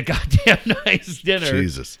 you owe me a goddamn nice dinner.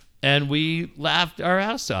 Jesus. And we laughed our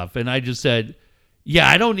ass off. And I just said, yeah,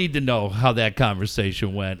 I don't need to know how that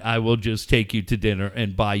conversation went. I will just take you to dinner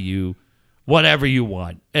and buy you whatever you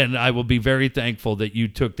want. And I will be very thankful that you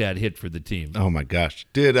took that hit for the team. Oh, my gosh.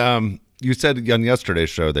 Did you said on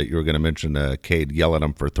yesterday's show that you were going to mention Cade yell at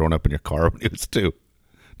him for throwing up in your car when he was 2.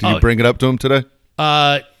 Did you bring it up to him today?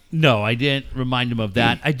 No, I didn't remind him of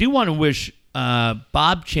that. I do want to wish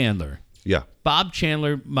Bob Chandler. Yeah. Bob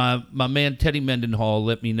Chandler, my man Teddy Mendenhall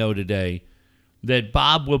let me know today that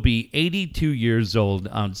Bob will be 82 years old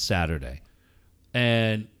on Saturday.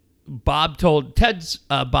 And Bob told Ted's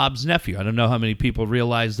Bob's nephew. I don't know how many people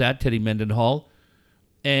realize that, Teddy Mendenhall.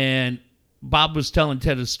 And Bob was telling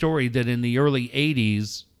Ted a story that in the early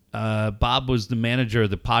 80s, Bob was the manager of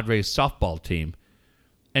the Padres softball team.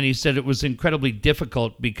 And he said it was incredibly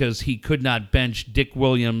difficult because he could not bench Dick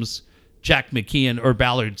Williams, Jack McKeon, or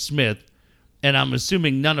Ballard Smith. And I'm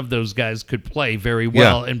assuming none of those guys could play very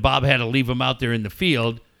well. Yeah. And Bob had to leave them out there in the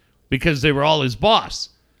field because they were all his boss.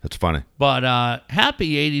 That's funny. But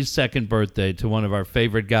happy 82nd birthday to one of our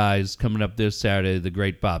favorite guys coming up this Saturday, the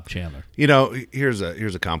great Bob Chandler. You know, here's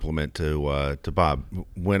a compliment to Bob.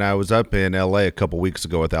 When I was up in L.A. a couple weeks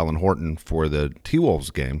ago with Alan Horton for the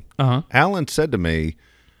T-Wolves game, Alan said to me,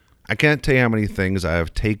 I can't tell you how many things I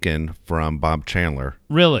have taken from Bob Chandler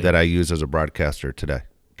that I use as a broadcaster today.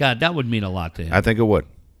 God, that would mean a lot to him. I think it would.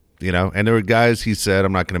 You know, and there were guys, he said,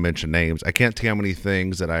 I'm not going to mention names. I can't tell you how many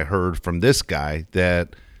things that I heard from this guy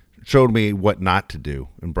that showed me what not to do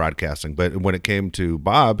in broadcasting. But when it came to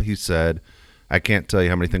Bob, he said, I can't tell you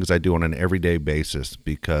how many things I do on an everyday basis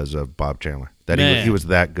because of Bob Chandler. That he was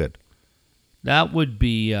that good. That would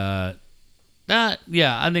be I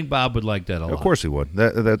think Bob would like that a lot. Of course he would.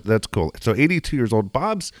 That's cool. So 82 years old.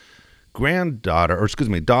 Bob's daughter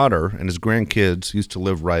and his grandkids used to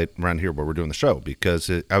live right around here where we're doing the show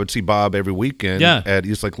because I would see Bob every weekend at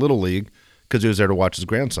East Lake Little League because he was there to watch his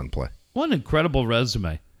grandson play. What an incredible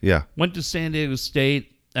resume. Yeah. Went to San Diego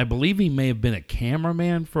State. I believe he may have been a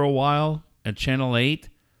cameraman for a while at Channel 8.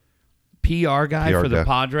 PR guy for the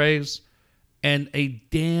Padres. And a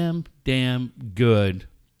damn good,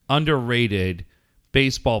 underrated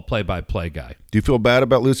baseball play-by-play guy. Do you feel bad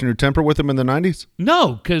about losing your temper with him in the 90s?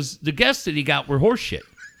 No, because the guests that he got were horseshit.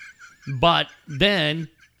 But then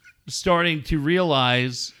starting to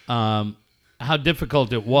realize how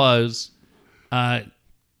difficult it was,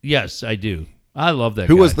 yes, I do. I love that guy.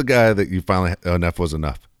 Who was the guy that you finally, enough was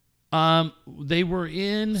enough? They were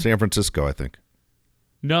in San Francisco, I think.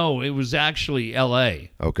 No, it was actually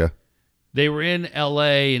L.A. Okay. They were in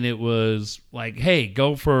L.A., and it was like, hey,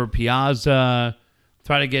 go for Piazza,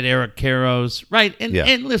 try to get Eric Karros. Right,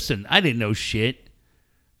 and listen, I didn't know shit.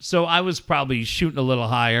 So I was probably shooting a little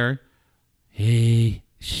higher. Hey,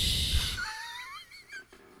 shh.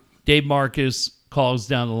 Dave Marcus calls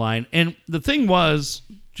down the line. And the thing was,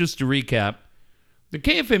 just to recap, the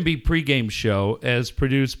KFMB pregame show, as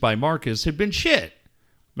produced by Marcus, had been shit,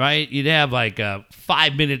 right? You'd have like a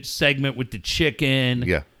 5-minute segment with the chicken.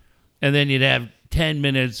 Yeah. And then you'd have 10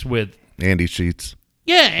 minutes with Andy Sheets.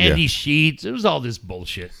 Yeah, Andy Sheets. It was all this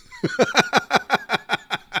bullshit.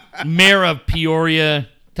 Mayor of Peoria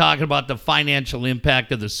talking about the financial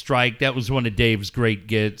impact of the strike. That was one of Dave's great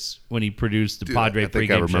gets when he produced the Padre pregame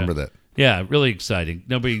show. I remember that. Yeah, really exciting.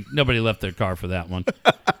 Nobody left their car for that one.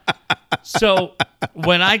 So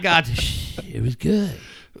when I got it was good.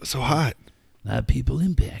 It was so hot. A lot of people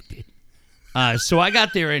impacted. So I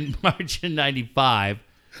got there in March of 95.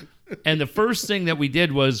 And the first thing that we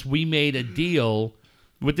did was we made a deal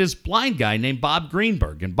with this blind guy named Bob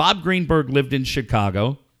Greenberg. And Bob Greenberg lived in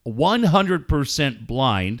Chicago, 100%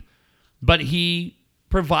 blind, but he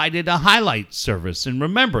provided a highlight service. And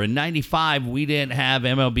remember, in 95, we didn't have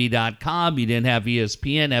MLB.com, you didn't have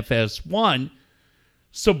ESPN, FS1.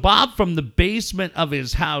 So Bob, from the basement of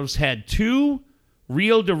his house, had 2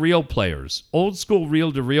 reel-to-reel players, old school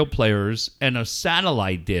reel-to-reel players, and a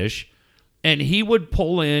satellite dish. And he would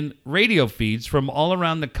pull in radio feeds from all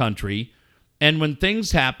around the country. And when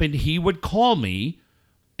things happened, he would call me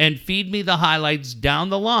and feed me the highlights down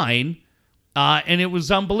the line. And it was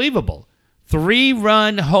unbelievable.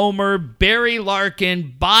 3-run homer, Barry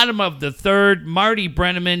Larkin, bottom of the 3rd, Marty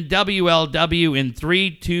Brenneman, WLW in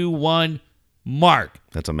 3-2-1 mark.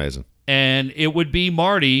 That's amazing. And it would be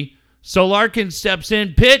Marty So Larkin steps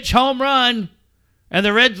in, pitch, home run, and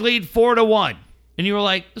the Reds lead 4-1. And you were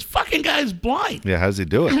like, this fucking guy's blind. Yeah, how's he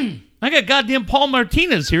do it? I got goddamn Paul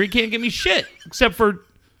Martinez here. He can't give me shit except for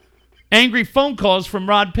angry phone calls from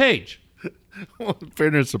Rod Page. Well, in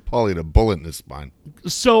fairness to Paulie, a bullet in his spine.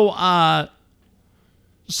 So I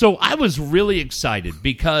was really excited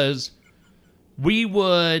because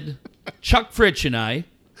Chuck Fritch and I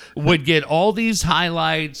would get all these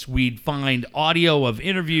highlights. We'd find audio of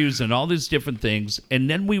interviews and all these different things. And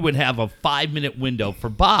then we would have a 5-minute window for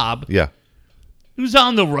Bob. Yeah. Who's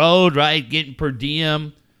on the road, right? Getting per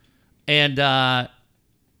diem. And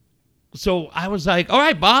so I was like, all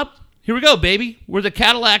right, Bob, here we go, baby. We're the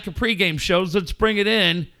Cadillac of pregame shows. Let's bring it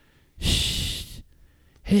in.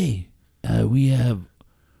 Hey, we have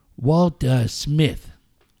Walt Smith.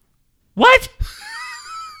 What?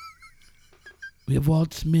 We have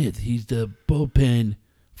Walt Smith. He's the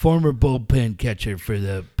former bullpen catcher for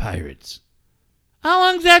the Pirates. How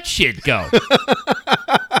long's that shit go?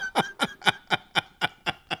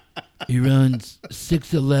 He runs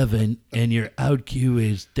 6'11", and your out cue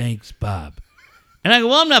is thanks, Bob. And I go,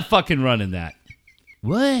 well, I'm not fucking running that.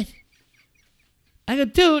 What? I go,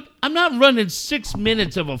 dude, I'm not running 6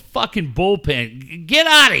 minutes of a fucking bullpen. Get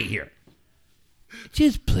out of here.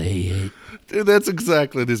 Just play it. Dude, that's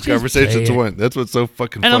exactly these conversations went. That's what's so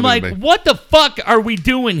fucking funny. And I'm like, what the fuck are we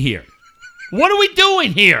doing here? What are we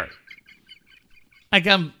doing here? Like,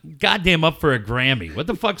 I'm goddamn up for a Grammy. What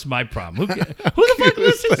the fuck's my problem? Who the fuck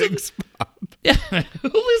listens who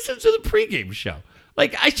listens to the pregame show?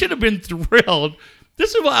 Like, I should have been thrilled.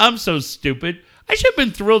 This is why I'm so stupid. I should have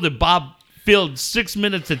been thrilled that Bob filled 6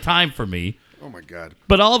 minutes of time for me. Oh, my God.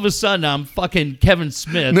 But all of a sudden, I'm fucking Kevin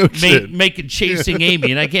Smith making Chasing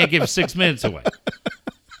Amy, and I can't give 6 minutes away.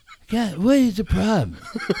 God, what is the problem?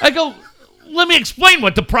 I go, let me explain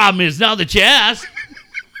what the problem is now that you asked.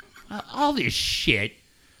 All this shit.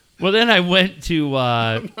 Well, then I went to...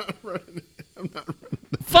 I'm not running.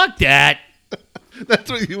 Fuck that. That's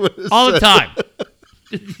what you would have all said. the time.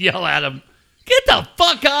 Yell at him. Get the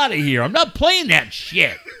fuck out of here. I'm not playing that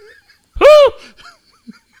shit. Who?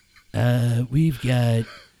 We've got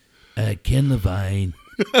Ken Levine.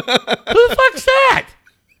 Who the fuck's that?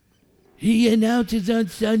 He announces on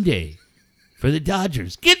Sunday for the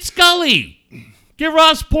Dodgers. Get Scully. Get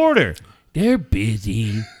Ross Porter. They're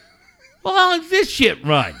busy. Well, how long's this shit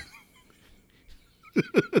run?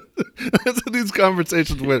 That's how these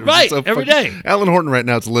conversations went. Right, so every day. Alan Horton right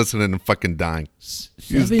now is listening and fucking dying.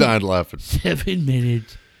 He's dying laughing. 7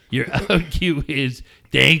 minutes. Your out cue is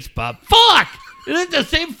thanks, Bob. Fuck! Isn't it the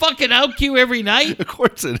same fucking out cue every night? Of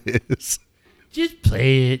course it is. Just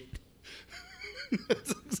play it.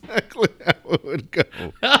 That's exactly how it would go.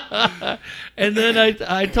 And then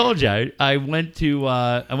I told you I went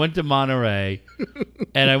to Monterey,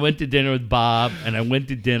 and I went to dinner with Bob, and I went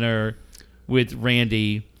to dinner with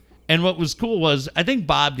Randy. And what was cool was I think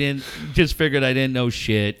Bob just figured I didn't know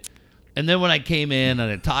shit. And then when I came in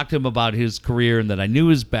and I talked to him about his career and that I knew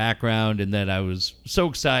his background and that I was so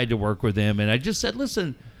excited to work with him, and I just said,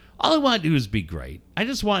 listen, all I want to do is be great. I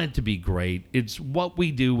just want it to be great. It's what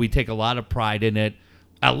we do. We take a lot of pride in it.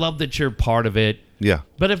 I love that you're part of it. Yeah.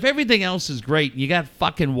 But if everything else is great and you got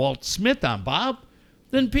fucking Walt Smith on, Bob,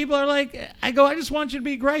 then people are like, I just want you to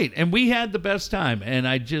be great. And we had the best time. And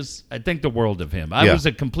I think the world of him. I was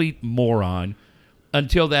a complete moron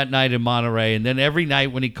until that night in Monterey. And then every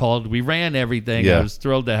night when he called, we ran everything. Yeah. I was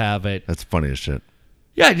thrilled to have it. That's funny as shit.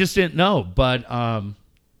 Yeah, I just didn't know. But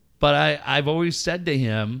I've always said to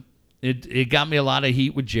him, it got me a lot of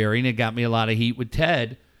heat with Jerry, and it got me a lot of heat with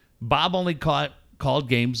Ted. Bob only called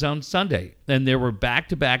games on Sunday, and there were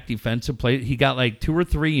back-to-back defensive plays. He got like 2 or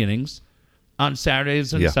 3 innings on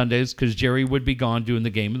Saturdays and Sundays because Jerry would be gone doing the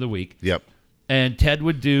game of the week. Yep. And Ted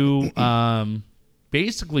would do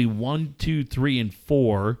basically 1, 2, 3, and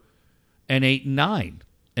 4, and 8 and 9.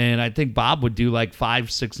 And I think Bob would do like 5,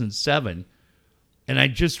 6, and 7. And I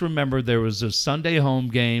just remember there was a Sunday home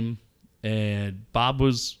game, and Bob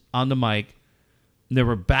was on the mic. There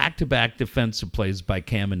were back-to-back defensive plays by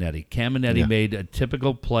Caminetti. Caminetti made a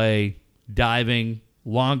typical play, diving,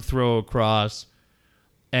 long throw across,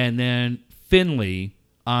 and then Finley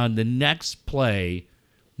on the next play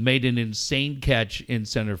made an insane catch in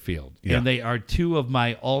center field. Yeah. And they are 2 of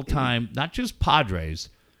my all-time, not just Padres,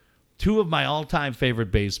 2 of my all-time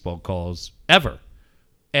favorite baseball calls ever.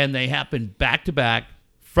 And they happened back-to-back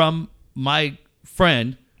from my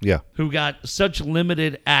friend who got such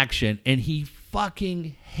limited action, and he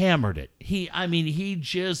fucking hammered it. He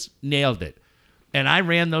just nailed it. And I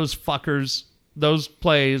ran those plays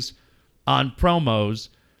on promos.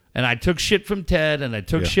 And I took shit from Ted and I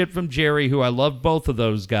took shit from Jerry, who I love both of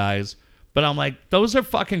those guys. But I'm like, those are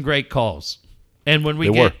fucking great calls. And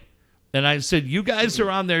when and I said, you guys are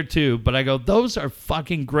on there too. But I go, those are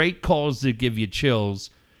fucking great calls that give you chills.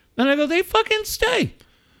 And I go, they fucking stay.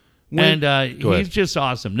 He's just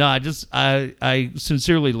awesome. No, I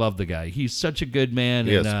sincerely love the guy. He's such a good man,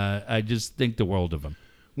 and I just think the world of him.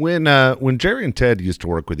 When Jerry and Ted used to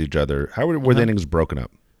work with each other, how were the innings broken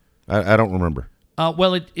up? I don't remember.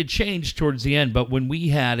 Well, it changed towards the end, but when we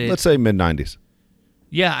had it, let's say mid-90s.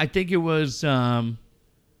 Yeah, I think it was. I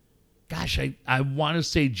want to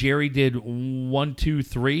say Jerry did 1, 2,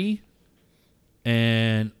 3,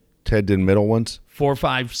 and Ted did middle ones. 4,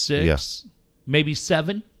 5, 6, maybe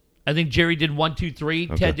 7. I think Jerry did 1, 2, 3.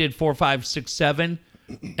 Okay. Ted did 4, 5, 6, 7,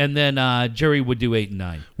 and then Jerry would do 8 and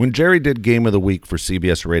 9. When Jerry did Game of the Week for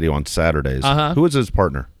CBS Radio on Saturdays, who was his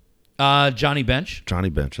partner? Johnny Bench. Johnny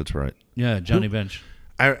Bench, that's right. Yeah, Johnny Bench.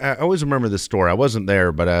 I always remember this story. I wasn't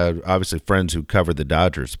there, but obviously friends who covered the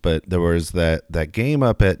Dodgers. But there was that game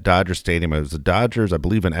up at Dodger Stadium. It was the Dodgers, I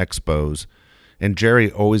believe, in Expos, and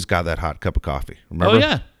Jerry always got that hot cup of coffee. Remember? Oh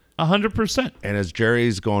yeah, 100%. And as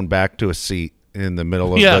Jerry's going back to a seat in the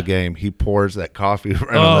middle of the game, he pours that coffee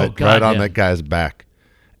right on that guy's back.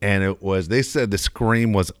 And it was, they said the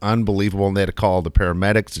scream was unbelievable, and they had to call the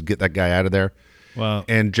paramedics to get that guy out of there. Wow.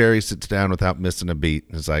 And Jerry sits down without missing a beat.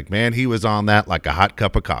 It's like, man, he was on that like a hot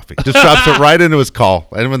cup of coffee. Just drops it right into his call.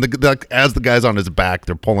 And when as the guy's on his back,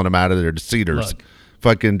 they're pulling him out of their seaters.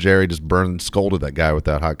 Fucking Jerry just scolded that guy with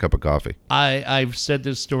that hot cup of coffee. I've said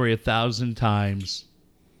this story 1,000 times.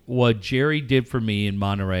 What Jerry did for me in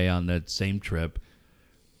Monterey on that same trip,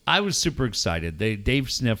 I was super excited.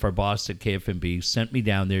 Dave Sniff, our boss at KFMB, sent me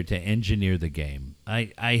down there to engineer the game.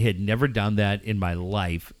 I had never done that in my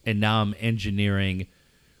life, and now I'm engineering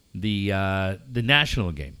the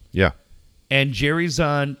national game. Yeah. And Jerry's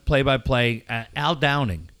on play-by-play. Al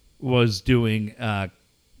Downing was doing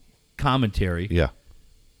commentary. Yeah.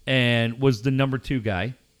 And was the number 2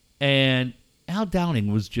 guy. And Al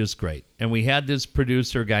Downing was just great. And we had this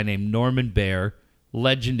producer guy named Norman Baer,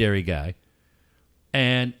 legendary guy.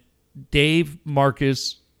 And Dave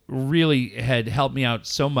Marcus really had helped me out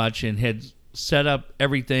so much and had set up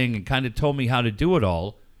everything and kind of told me how to do it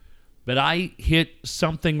all. But I hit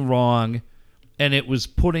something wrong, and it was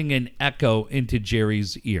putting an echo into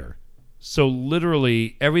Jerry's ear. So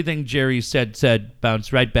literally everything Jerry said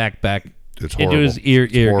bounced right back into his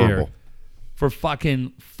ear for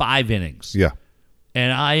fucking 5 innings. Yeah.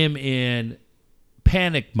 And I am in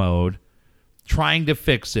panic mode trying to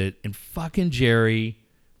fix it, and fucking Jerry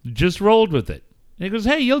just rolled with it. And he goes,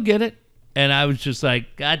 hey, you'll get it. And I was just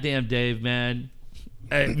like, goddamn, Dave, man.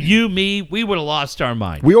 Me, we would have lost our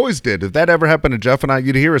mind. We always did. If that ever happened to Jeff and I,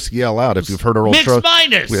 you'd hear us yell out if you've heard our old show. Mixed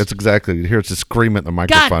minus. That's exactly. You'd hear us just scream at the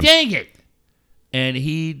microphone. God dang it. And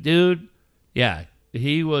he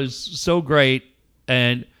was so great.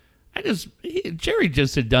 And Jerry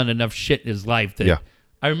just had done enough shit in his life that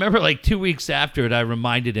I remember like 2 weeks after it, I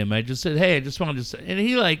reminded him. I just said, hey, I just wanted to say, and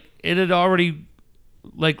he it had already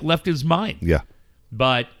left his mind. Yeah.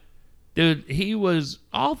 But dude, he was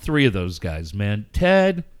all 3 of those guys, man.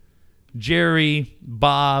 Ted, Jerry,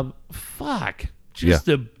 Bob, just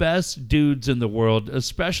the best dudes in the world,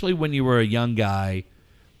 especially when you were a young guy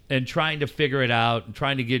and trying to figure it out and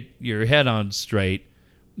trying to get your head on straight.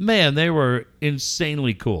 Man, they were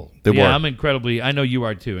insanely cool. They were. I'm I know you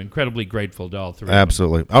are too, incredibly grateful to all 3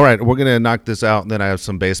 Absolutely. of them. All right, we're going to knock this out, and then I have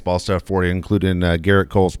some baseball stuff for you, including Garrett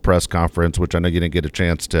Cole's press conference, which I know you didn't get a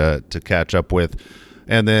chance to catch up with.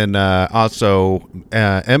 And then also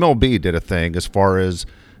MLB did a thing as far as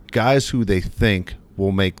guys who they think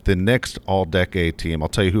will make the next all-decade team. I'll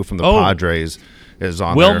tell you who from the Padres is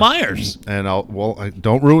on there. Will Myers. And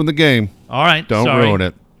don't ruin the game. All right, Don't ruin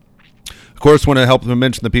it. Of course, want to help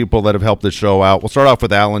mention the people that have helped the show out. We'll start off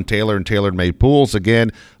with Alan Taylor and Taylor Made Pools.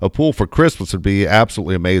 Again, a pool for Christmas would be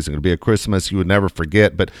absolutely amazing. It would be a Christmas you would never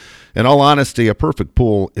forget. But in all honesty, a perfect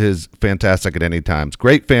pool is fantastic at any time. It's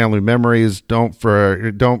great family memories. Don't you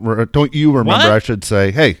remember? What? I should say.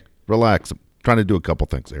 Hey, relax. I'm trying to do a couple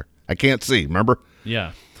things here. I can't see. Remember?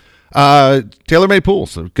 Yeah. Tailor-made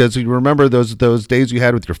pools, because you remember those days you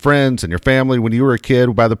had with your friends and your family when you were a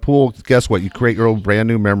kid by the pool. Guess what? You create your own brand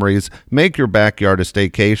new memories. Make your backyard a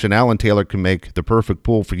staycation. Alan Taylor can make the perfect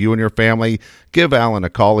pool for you and your family. Give Alan a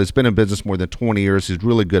call. He's been in business more than 20 years. He's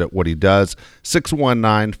really good at what he does.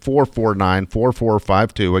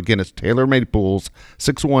 619-449-4452. Again, it's Tailor-Made Pools.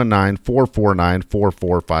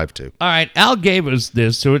 619-449-4452. All right, Al gave us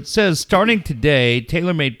this. So it says, starting today,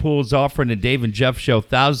 Tailor-Made Pools offering a Dave and Jeff Show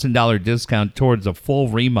 $1,000 discount towards a full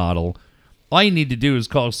remodel all you need to do is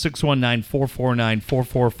call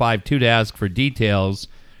 619-449-4452 to ask for details.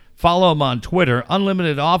 Follow him on Twitter.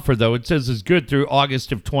 Unlimited offer, though. It says is good through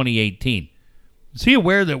August of 2018. Is he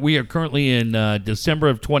aware that we are currently in December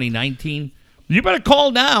of 2019? You better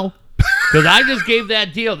call now, because I just gave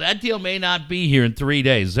that deal. That deal may not be here in 3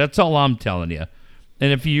 days. That's all I'm telling you.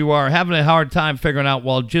 And if you are having a hard time figuring out,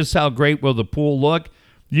 well, just how great will the pool look,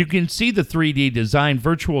 you can see the 3D design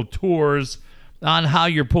virtual tours on how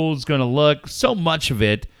your pool is going to look. So much of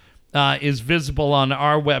it is visible on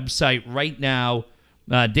our website right now,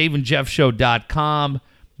 daveandjeffshow.com.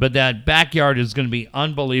 But that backyard is going to be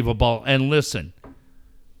unbelievable. And listen,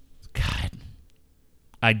 God,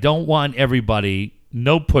 I don't want everybody,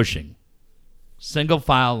 no pushing, single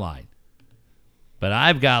file line. But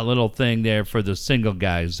I've got a little thing there for the single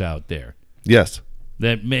guys out there. Yes.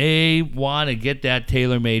 That may want to get that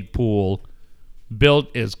tailor-made pool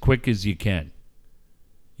built as quick as you can.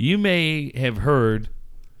 You may have heard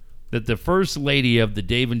that the first lady of the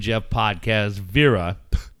Dave and Jeff podcast, Vera,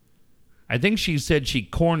 I think she said she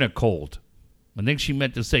corn-a-cold. I think she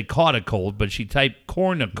meant to say caught a cold, but she typed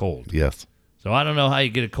corn-a-cold. Yes. So I don't know how you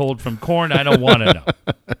get a cold from corn. I don't want to know.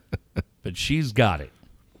 But she's got it.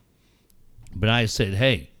 But I said,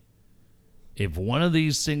 hey, if one of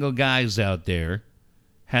these single guys out there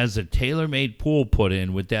has a tailor-made pool put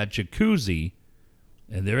in with that jacuzzi,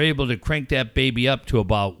 and they're able to crank that baby up to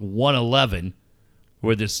about 111,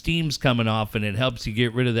 where the steam's coming off and it helps you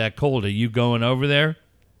get rid of that cold, are you going over there?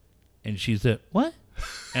 And she said, what?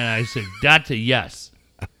 And I said, that's a yes.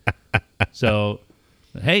 So,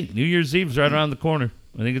 hey, New Year's Eve's right around the corner.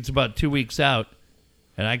 I think it's about 2 weeks out.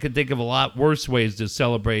 And I could think of a lot worse ways to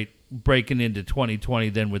celebrate breaking into 2020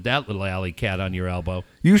 than with that little alley cat on your elbow.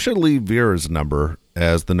 You should leave Vera's number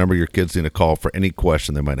as the number your kids need to call for any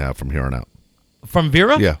question they might have from here on out. From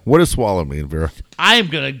Vera? Yeah. What does swallow mean, Vera? I am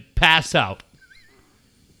going to pass out.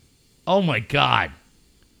 Oh, my God.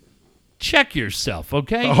 Check yourself,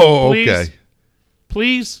 okay? Oh, Please. okay.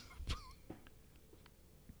 Please.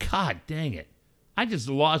 God dang it. I just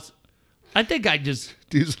lost. I think I just.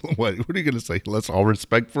 What are you going to say? Less all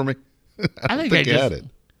respect for me? I think I had it.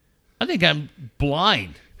 I think I'm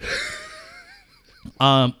blind.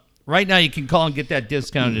 Right now, you can call and get that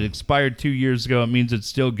discount. It expired 2 years ago. It means it's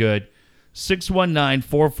still good.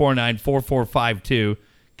 619-449-4452.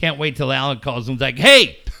 Can't wait till Alan calls and is like,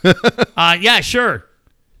 hey, yeah, sure.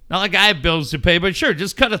 Not like I have bills to pay, but sure,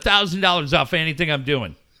 just cut $1,000 off anything I'm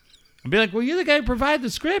doing. I'd be like, well, you're the guy who provided the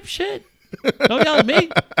script. Shit. Don't yell at me.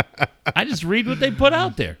 I just read what they put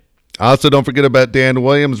out there. Also, don't forget about Dan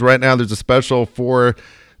Williams. Right now, there's a special for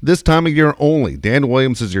this time of year only. Dan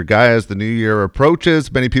Williams is your guy as the new year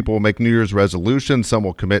approaches. Many people will make New Year's resolutions. Some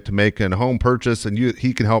will commit to making a home purchase, and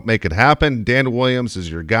he can help make it happen. Dan Williams is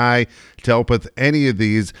your guy to help with any of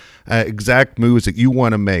these exact moves that you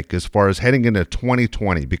want to make as far as heading into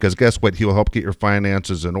 2020, because guess what? He will help get your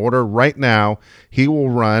finances in order. Right now, he will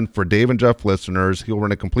run, for Dave and Jeff listeners, he'll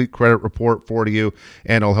run a complete credit report for you,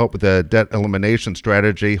 and he'll help with the debt elimination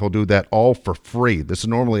strategy. He'll do that all for free. This is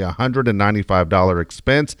normally a $195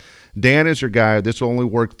 expense. Dan is your guy. This will only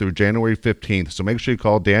work through January 15th, so make sure you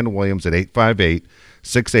call Dan Williams at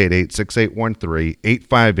 858-688-6813,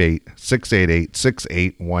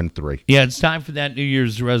 858-688-6813. Yeah, it's time for that New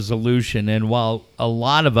Year's resolution. And while a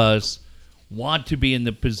lot of us want to be in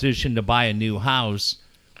the position to buy a new house,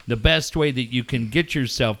 the best way that you can get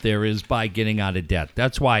yourself there is by getting out of debt.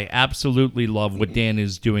 That's why I absolutely love what Dan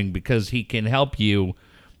is doing, because he can help you,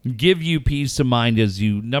 give you peace of mind as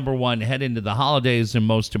you, number one, head into the holidays, and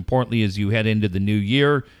most importantly, as you head into the new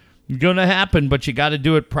year. It's going to happen, but you got to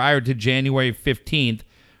do it prior to January 15th.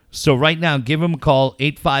 So right now, give him a call,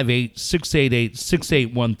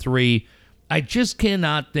 858-688-6813. I just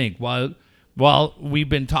cannot think, while we've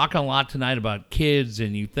been talking a lot tonight about kids,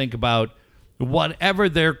 and you think about whatever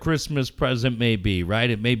their Christmas present may be, right?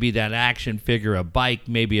 It may be that action figure, a bike,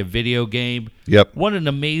 maybe a video game. Yep. What an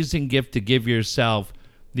amazing gift to give yourself,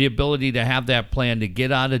 the ability to have that plan to get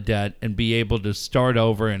out of debt and be able to start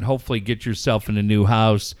over and hopefully get yourself in a new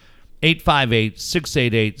house.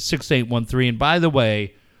 858-688-6813. And by the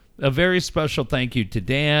way, a very special thank you to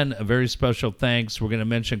Dan, a very special thanks. We're going to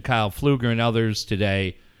mention Kyle Pfluger and others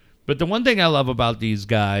today. But the one thing I love about these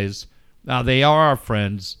guys, they are our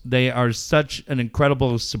friends. They are such an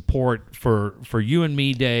incredible support for you and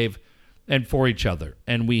me, Dave, and for each other.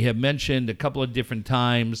 And we have mentioned a couple of different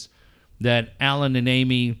times that Alan and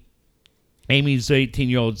Amy's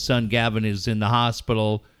 18-year-old son, Gavin, is in the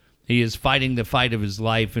hospital. He is fighting the fight of his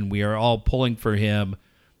life, and we are all pulling for him.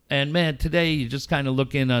 And, man, today you just kind of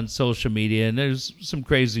look in on social media, and there's some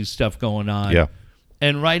crazy stuff going on. Yeah.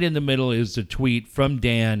 And right in the middle is a tweet from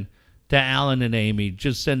Dan to Alan and Amy,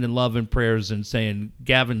 just sending love and prayers and saying,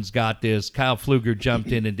 Gavin's got this. Kyle Pfluger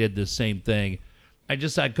jumped in and did the same thing. I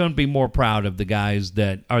couldn't be more proud of the guys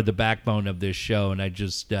that are the backbone of this show. And I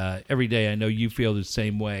just, every day, I know you feel the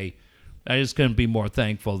same way. I just couldn't be more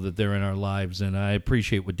thankful that they're in our lives, and I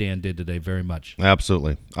appreciate what Dan did today very much.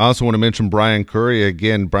 Absolutely. I also want to mention Brian Curry.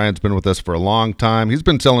 Again, Brian's been with us for a long time. He's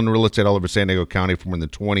been selling real estate all over San Diego County for more than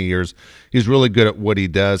 20 years. He's really good at what he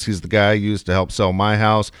does. He's the guy I used to help sell my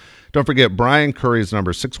house. Don't forget, Brian Curry's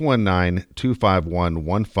number,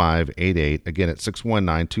 619-251-1588. Again, it's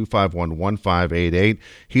 619-251-1588.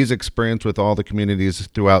 He's experienced with all the communities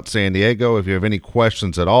throughout San Diego. If you have any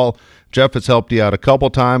questions at all, Jeff has helped you out a couple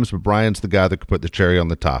times, but Brian's the guy that could put the cherry on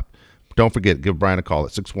the top. Don't forget, give Brian a call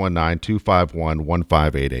at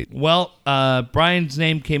 619-251-1588. Well, Brian's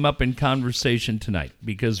name came up in conversation tonight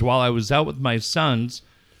because while I was out with my sons,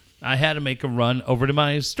 I had to make a run over to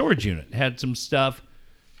my storage unit. Had some stuff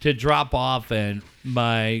to drop off, and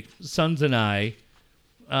my sons and I'm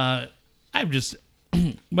just,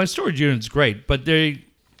 my storage unit's great, but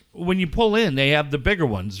when you pull in, they have the bigger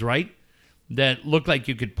ones, right? That look like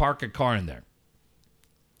you could park a car in there.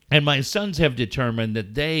 And my sons have determined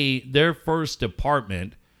that their first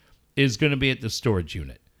apartment is going to be at the storage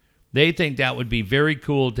unit. They think that would be very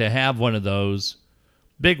cool to have one of those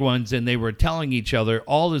big ones, and they were telling each other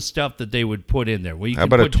all the stuff that they would put in there. How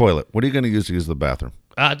about a toilet? What are you going to use the bathroom?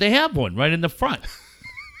 They have one right in the front.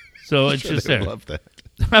 So it's just there. Love that.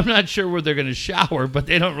 I'm not sure where they're going to shower, but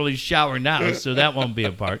they don't really shower now, so that won't be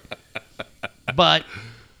a part. But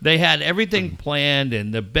they had everything planned,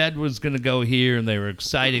 and the bed was going to go here, and they were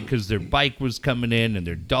excited because their bike was coming in and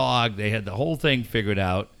their dog. They had the whole thing figured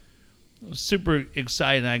out. Super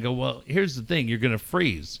excited. And I go, well, here's the thing. You're going to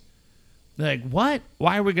freeze. They're like, what?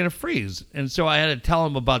 Why are we going to freeze? And so I had to tell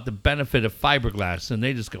them about the benefit of fiberglass, and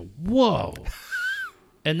they just go, whoa.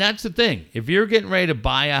 And that's the thing. If you're getting ready to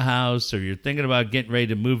buy a house or you're thinking about getting ready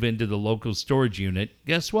to move into the local storage unit,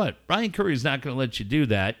 guess what? Brian Curry's not going to let you do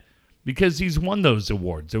that because he's won those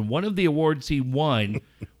awards. And one of the awards he won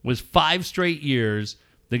was 5 straight years,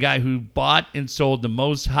 the guy who bought and sold the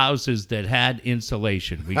most houses that had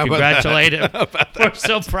insulation. We congratulate him. We're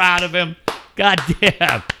so proud of him. God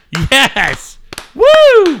damn. Yes.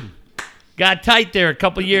 Woo! Got tight there a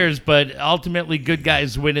couple years, but ultimately good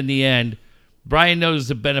guys win in the end. Brian knows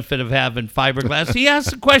the benefit of having fiberglass. He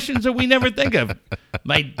asks the questions that we never think of.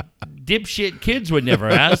 My dipshit kids would never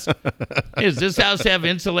ask. Does this house have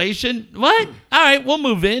insulation? What? All right, we'll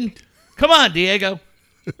move in. Come on, Diego.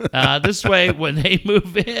 This way, when they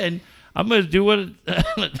move in, I'm going to do what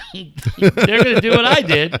they're going to do what I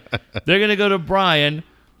did. They're going to go to Brian,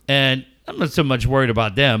 and I'm not so much worried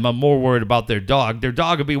about them. I'm more worried about their dog. Their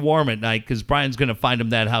dog will be warm at night because Brian's going to find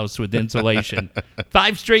them that house with insulation.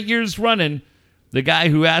 5 straight years running. The guy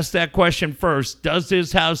who asked that question first, does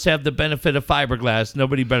this house have the benefit of fiberglass?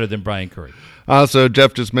 Nobody better than Brian Curry. So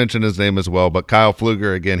Jeff just mentioned his name as well, but Kyle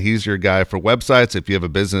Pfluger, again, he's your guy for websites. If you have a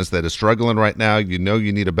business that is struggling right now, you know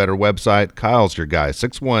you need a better website, Kyle's your guy.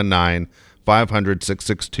 619-500-6621,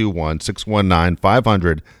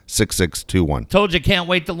 619-500-6621. Told you, can't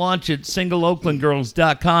wait to launch it.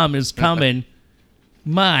 SingleOaklandGirls.com is coming.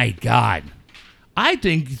 My God. I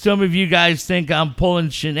think some of you guys think I'm pulling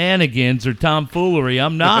shenanigans or tomfoolery.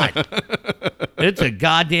 I'm not. It's a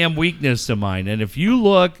goddamn weakness of mine. And if you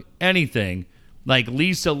look anything like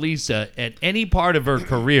Lisa at any part of her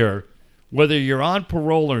career, whether you're on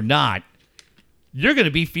parole or not, you're going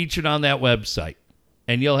to be featured on that website.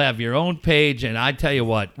 And you'll have your own page. And I tell you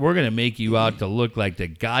what, we're going to make you out to look like the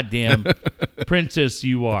goddamn princess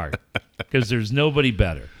you are. Because there's nobody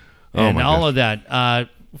better. And all of that.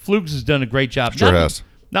 Flukes has done a great job. Sure has.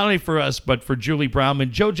 Not only for us, but for Julie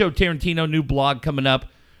Brownman. Jojo Tarantino, new blog coming up.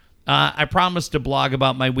 I promised to blog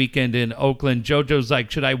about my weekend in Oakland. Jojo's like,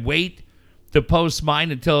 should I wait to post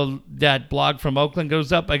mine until that blog from Oakland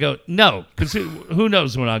goes up? I go, no, because who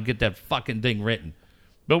knows when I'll get that fucking thing written.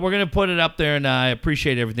 But we're going to put it up there, and I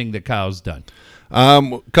appreciate everything that Kyle's done.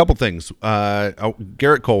 Couple things.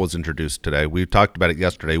 Garrett Cole was introduced today. We talked about it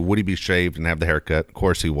yesterday. Would he be shaved and have the haircut? Of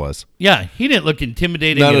course he was. Yeah, he didn't look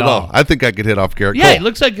intimidating Not at all. I think I could hit off Garrett Cole. Yeah, he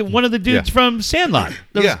looks like one of the dudes from Sandlot.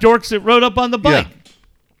 Those dorks that rode up on the bike.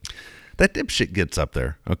 Yeah. That dipshit gets up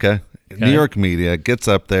there, okay? New York media gets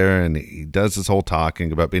up there, and he does this whole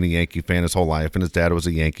talking about being a Yankee fan his whole life, and his dad was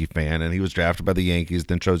a Yankee fan, and he was drafted by the Yankees,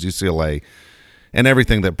 then chose UCLA, and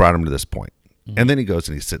everything that brought him to this point. Mm-hmm. And then he goes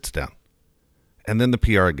and he sits down. And then the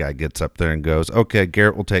PR guy gets up there and goes, okay,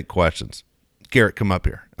 Garrett will take questions. Garrett come up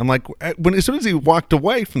here. I'm like, as soon as he walked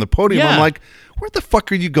away from the podium, I'm like, where the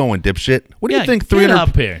fuck are you going, dipshit? What do you think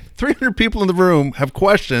 300 people in the room have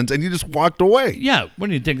questions and you just walked away? Yeah. What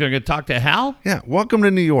do you think, they're going to talk to Hal? Yeah. Welcome to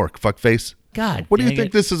New York, fuckface. God, what do you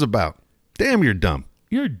think this is about? Damn, you're dumb.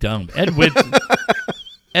 You're dumb.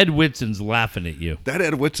 Ed Whitson's laughing at you. That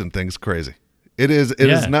Ed Whitson thing's crazy. It is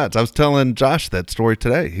nuts. I was telling Josh that story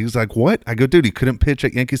today. He was like, what? I go, dude, he couldn't pitch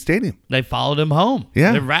at Yankee Stadium. They followed him home.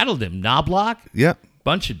 Yeah. They rattled him. Knobloch. Yeah.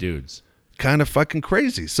 Bunch of dudes. Kind of fucking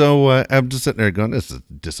crazy. So I'm just sitting there going, this is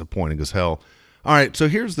disappointing as hell. All right, so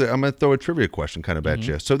I'm going to throw a trivia question kind of at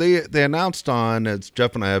you. So they announced it's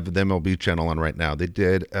Jeff and I have the MLB channel on right now. They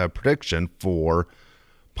did a prediction for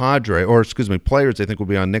players they think will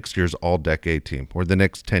be on next year's All-Decade team or the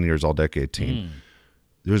next 10 years All-Decade team.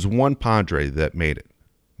 There's one Padre that made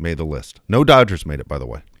the list. No Dodgers made it, by the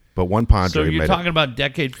way, but one Padre made it. So you're talking about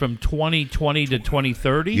decade from 2020 to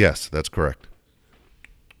 2030? Yes, that's correct.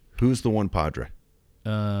 Who's the one Padre?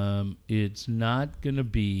 It's not going to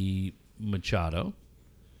be Machado.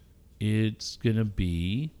 It's going to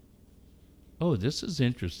be... Oh, this is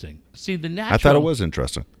interesting. See, the natural... I thought it was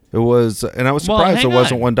interesting. It was, and I was surprised there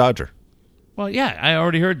wasn't one Dodger. Well, yeah, I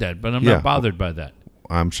already heard that, but I'm not bothered by that.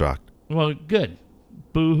 I'm shocked. Well, good.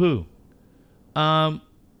 Boo-hoo. I'm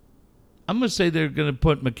going to say they're going to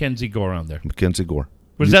put Mackenzie Gore on there. Mackenzie Gore.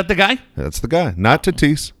 Was that the guy? That's the guy. Not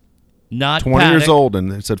Tatis. Not 20 Paddock. years old,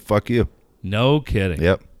 and they said, fuck you. No kidding.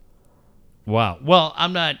 Yep. Wow. Well,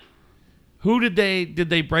 I'm not... Who did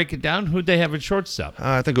they break it down? Who'd they have at shortstop?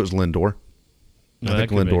 I think it was Lindor. I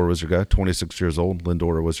think Lindor was your guy. 26 years old.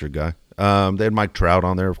 Lindor was your guy. They had Mike Trout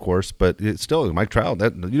on there, of course, but it's still Mike Trout.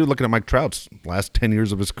 You're looking at Mike Trout's last 10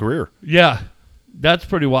 years of his career. Yeah, that's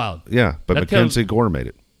pretty wild. Yeah, but Mackenzie Gore made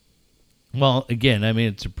it. Well, again, I mean,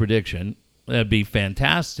 it's a prediction. That'd be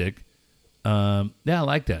fantastic. Yeah, I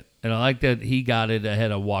like that. And I like that he got it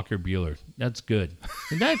ahead of Walker Buehler. That's good.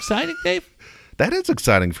 Isn't that exciting, Dave? That is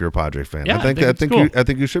exciting for your Padre fan. Yeah, I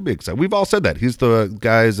think you should be excited. We've all said that. He's the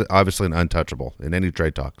guy's obviously an untouchable in any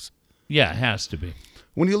trade talks. Yeah, it has to be.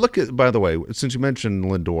 When you look at, by the way, since you mentioned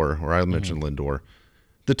Lindor, or I mentioned Lindor,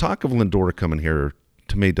 the talk of Lindor coming here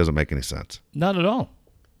to me doesn't make any sense. Not at all.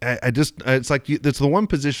 It's like it's the one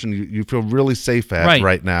position you feel really safe at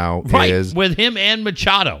right now. Right, is with him and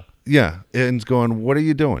Machado. Yeah, and it's going, what are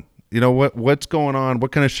you doing? You know, what's going on?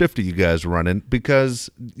 What kind of shift are you guys running? Because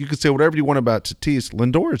you can say whatever you want about Tatis.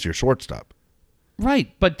 Lindor is your shortstop.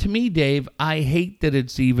 Right. But to me, Dave, I hate that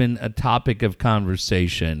it's even a topic of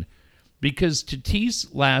conversation because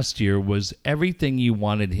Tatis last year was everything you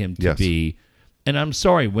wanted him to be. And I'm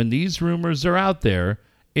sorry, when these rumors are out there,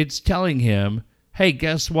 it's telling him, hey,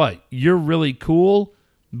 guess what? You're really cool,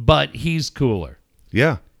 but he's cooler.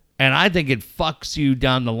 Yeah. And I think it fucks you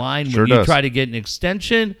down the line when you try to get an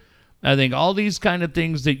extension. I think all these kind of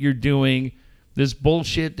things that you're doing, this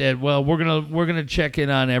bullshit that, well, we're gonna check in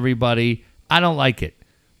on everybody. I don't like it.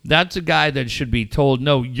 That's a guy that should be told,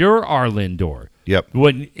 no, you're our Lindor. Yep.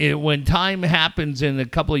 When time happens in a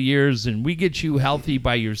couple of years and we get you healthy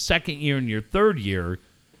by your second year and your third year,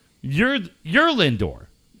 you're Lindor.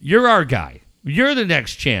 You're our guy. You're the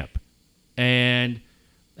next champ. And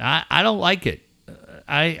I don't like it.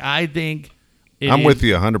 I think I'm with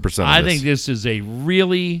you 100%. I think this is a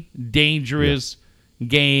really dangerous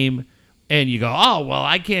game. And you go, oh, well,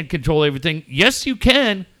 I can't control everything. Yes, you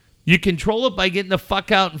can. You control it by getting the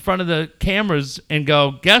fuck out in front of the cameras and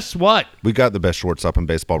go, guess what? We got the best shortstop in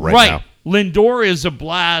baseball right now. Lindor is a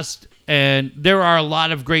blast, and there are a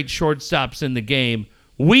lot of great shortstops in the game.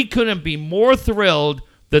 We couldn't be more thrilled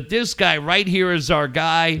that this guy right here is our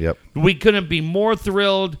guy. Yep. We couldn't be more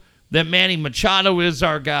thrilled that Manny Machado is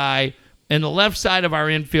our guy, and the left side of our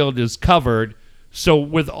infield is covered. So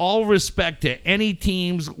with all respect to any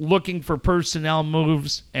teams looking for personnel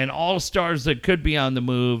moves and all-stars that could be on the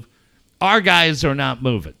move, our guys are not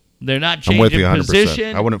moving. They're not changing I'm with you 100%.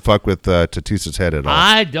 position. I wouldn't fuck with Tatis's head at all.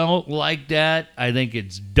 I don't like that. I think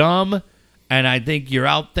it's dumb, and I think you're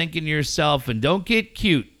out thinking yourself, and don't get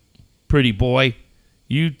cute, pretty boy.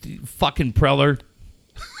 You fucking Preller.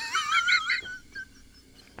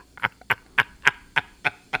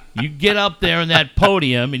 You get up there on that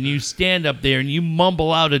podium, and you stand up there, and you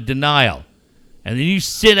mumble out a denial, and then you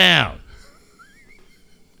sit down.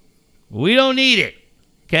 We don't need it,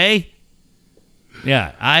 okay?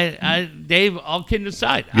 Yeah, Dave, all kidding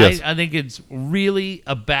aside, yes. I think it's really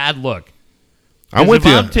a bad look. I'm with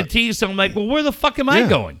you. If I'm Tatis, I'm like, well, where the fuck am I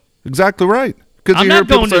going? Exactly right. I'm not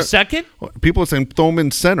going to second. People are saying throw him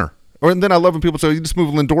in center. And then I love when people say, you just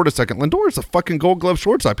move Lindor to second. Lindor is a fucking Gold Glove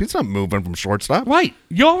shortstop. He's not moving from shortstop. Right.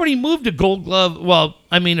 You already moved a Gold Glove. Well,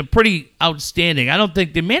 I mean, a pretty outstanding. I don't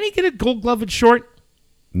think, did Manny get a Gold Glove at short?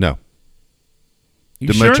 No.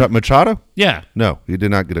 You sure? Machado? Yeah. No, he did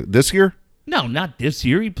not get it. This year? No, not this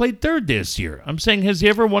year. He played third this year. I'm saying, has he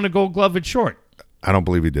ever won a Gold Glove at short? I don't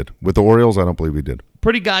believe he did. With the Orioles, I don't believe he did.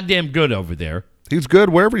 Pretty goddamn good over there. He's good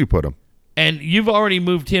wherever you put him. And you've already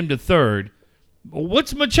moved him to third.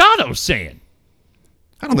 What's Machado saying?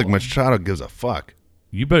 I don't think Machado gives a fuck.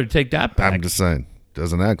 You better take that back. I'm just saying.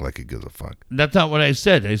 Doesn't act like he gives a fuck. That's not what I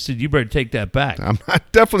said. I said you better take that back. I'm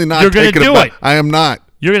definitely not You're gonna taking do it back. it. I am not.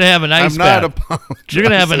 You're going to have an ice I'm bath. not apologizing. You're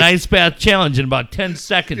going to have an ice bath challenge in about 10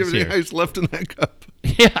 seconds Do you have here. any ice left in that cup?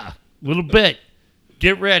 Yeah, a little bit.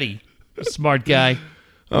 Get ready, smart guy.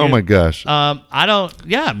 Oh, my gosh.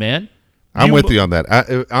 Yeah, man. I'm with you on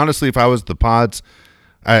that. Honestly, if I was the Pods,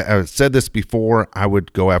 I said this before, I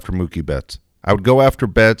would go after Mookie Betts. I would go after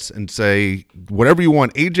Betts and say, whatever you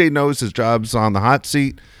want. AJ knows his job's on the hot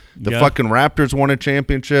seat. The fucking Raptors won a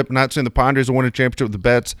championship. I'm not saying the Padres won a championship with the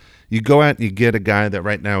Betts. You go out and you get a guy that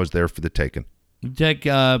right now is there for the taking. You take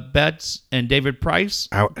Betts and David Price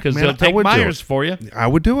because Man, they'll take Myers for you. I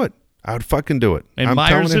would do it. I would fucking do it. And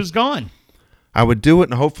Myers is gone. I would do it,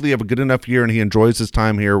 and hopefully have a good enough year and he enjoys his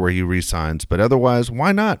time here where he re-signs. But otherwise,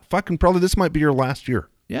 why not? Fucking probably this might be your last year.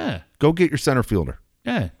 Yeah. Go get your center fielder.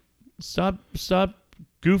 Yeah. Stop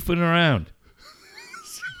goofing around.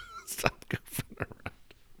 Stop goofing around.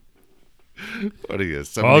 What are you,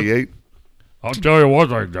 78? I'll tell you one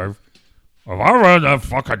thing, Dave. If I ran that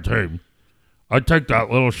fucking team, I'd take that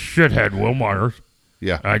little shithead Will Myers.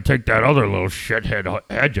 Yeah. And I'd take that other little shithead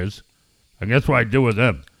Hedges. And guess what I'd do with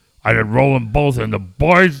them? I'd enroll them both in the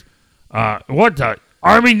boys,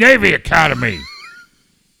 Army-Navy Academy.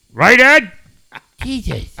 Right, Ed?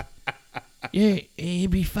 Jesus.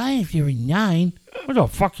 It'd be fine if you were 9. What the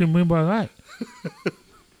fuck you mean by that?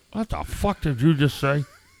 What the fuck did you just say?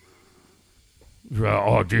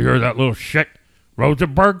 Oh, did you hear that little shit?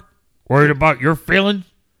 Rosenberg? Worried about your feelings?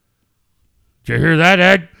 Did you hear that,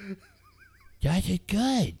 Ed? Josh is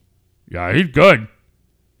good. Yeah, he's good.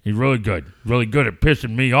 He's really good. Really good at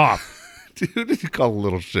pissing me off. Dude, who did you call a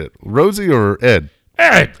little shit? Rosie or Ed?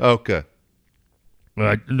 Ed! Okay.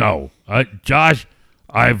 No. Josh,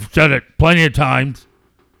 I've said it plenty of times.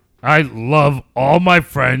 I love all my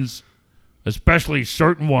friends, especially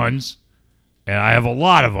certain ones, and I have a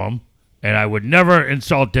lot of them, and I would never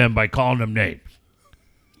insult them by calling them names.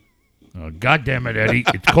 Oh, God damn it, Eddie.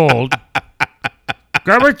 It's cold.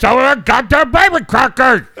 Give me some of the goddamn baby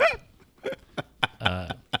crackers.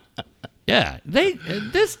 Yeah.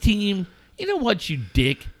 This team, you know what, you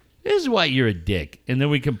dick? This is why you're a dick. And then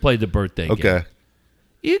we can play the birthday game. Okay.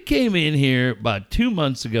 You came in here about 2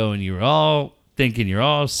 months ago and you were all thinking you're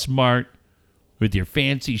all smart with your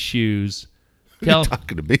fancy shoes. You're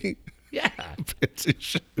talking to me? Yeah. Fancy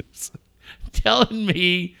shoes. Telling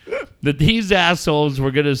me that these assholes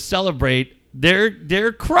were going to celebrate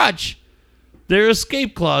their crutch. Their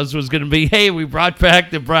escape clause was going to be, hey, we brought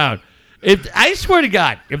back the Brown. I swear to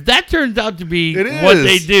God, if that turns out to be what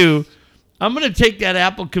they do, I'm going to take that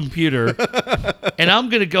Apple computer and I'm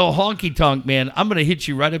going to go honky tonk, man. I'm going to hit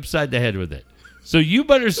you right upside the head with it. So you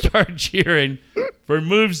better start cheering for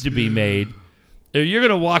moves to be made. Or you're going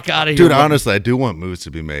to walk out of here. Dude, honestly, I do want moves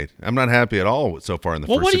to be made. I'm not happy at all so far in the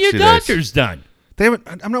first 60 days. Well, what have your Dodgers done? They haven't.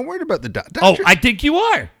 I'm not worried about the Dodgers. Oh, I think you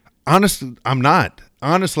are. Honestly, I'm not.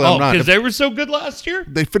 Honestly, I'm not. Because they were so good last year?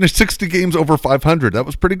 They finished 60 games over 500. That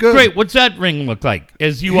was pretty good. Great. What's that ring look like,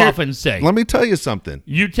 as you often say? Let me tell you something.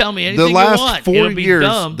 You tell me anything the last you want. 4 It'll be years,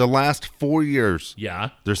 dumb. The last 4 years, Yeah.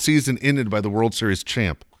 their season ended by the World Series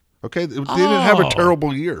champ. Okay? They didn't have a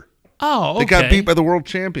terrible year. Oh, okay. They got beat by the world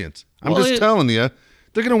champions. I'm just telling you,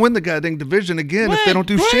 they're going to win the goddamn division again if they don't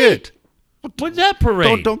do shit. What's that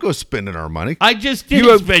parade? Don't go spending our money. I just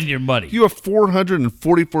didn't spend your money. You have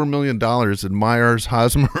 $444 million in Myers,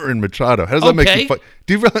 Hosmer, and Machado. How does that make you?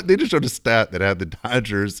 Do you realize they just showed a stat that had the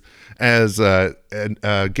Dodgers as a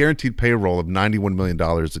guaranteed payroll of $91 million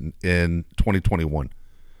in 2021?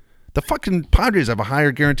 The fucking Padres have a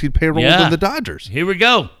higher guaranteed payroll than the Dodgers. Here we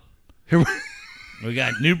go. We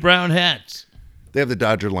got new brown hats. They have the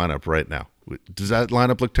Dodger lineup right now. Does that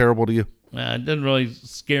lineup look terrible to you? It doesn't really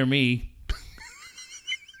scare me.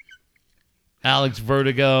 Alex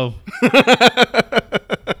Vertigo.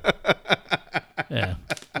 Yeah.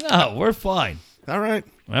 No, we're fine. All right.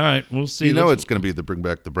 We'll see. You know it's going to be the bring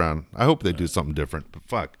back the Brown. I hope they do something different, but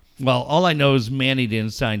fuck. Well, all I know is Manny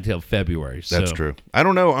didn't sign till February. So. That's true. I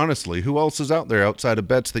don't know, honestly. Who else is out there outside of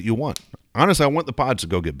Betts that you want? Honestly, I want the Pods to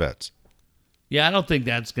go get Betts. Yeah, I don't think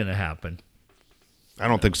that's going to happen. I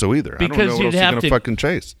don't think so either. Because I don't know what you'd else you're have going to to- fucking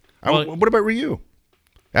chase. Well- What about Ryu?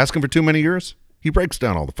 Asking for too many years? He breaks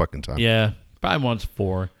down all the fucking time. Yeah, probably wants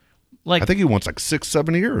 4. Like, I think he wants like 6,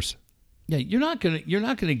 7 years. yeah, you're not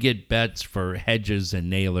gonna get bets for Hedges and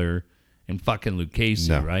Naylor and fucking Lucchesi,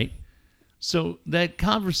 No. right? So that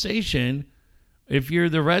conversation, if you're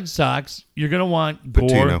the Red Sox, you're gonna want Gore.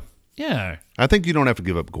 Patino. Yeah, I think you don't have to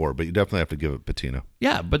give up Gore, but you definitely have to give up Patino.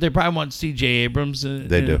 yeah, but they probably want C.J. Abrams.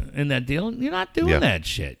 They do. In that deal. You're not doing Yeah. that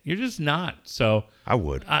shit. You're just not. So, I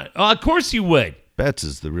would. of course you would. Betts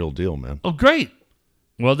is the real deal, man. Oh, great.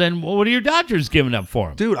 Well, then what are your Dodgers giving up for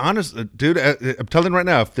him? Dude, I'm telling you right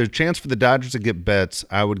now, if there's a chance for the Dodgers to get Betts,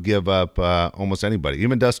 I would give up almost anybody.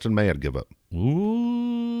 Even Dustin May, I'd give up.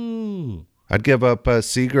 Ooh. I'd give up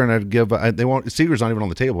Seager, and I'd give Seager's not even on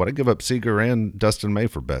the table. But I'd give up Seager and Dustin May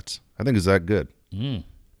for Betts. I think it's that good.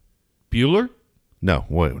 Bueller? No,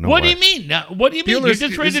 wait, no. What way. do you mean? Now, what do you mean? Bueller's- You're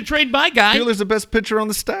just ready to trade my guy? Bueller's the best pitcher on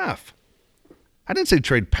the staff. I didn't say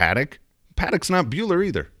trade Paddock. Paddock's not Bueller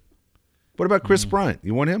either. What about Chris Bryant?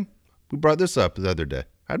 You want him? We brought this up the other day.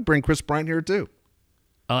 I'd bring Chris Bryant here too.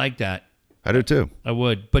 I like that. I do too. I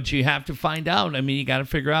would. But you have to find out. I mean, you got to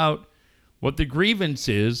figure out what the grievance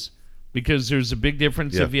is, because there's a big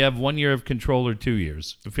difference Yeah. if you have 1 year of control or 2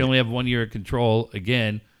 years. If you only have 1 year of control,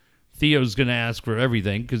 again, Theo's going to ask for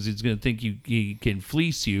everything because he's going to think he can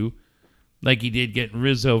fleece you like he did getting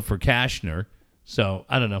Rizzo for Cashner. So,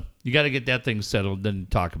 I don't know. You got to get that thing settled, then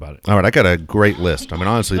talk about it. All right, I got a great list. I mean,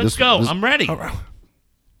 honestly, Let's go. I'm ready.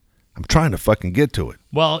 I'm trying to fucking get to it.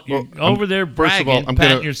 Well, you're over there first of all, bragging, I'm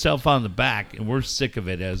patting gonna- yourself on the back, and we're sick of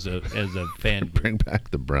it as a fan group. Bring back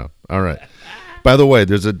the Brown. All right. By the way,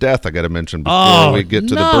 there's a death I got to mention before Oh, we get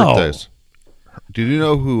to the no. birthdays. Do you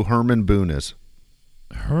know who Herman Boone is?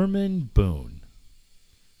 Herman Boone.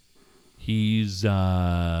 He's He's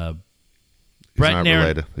Brett not Nairn-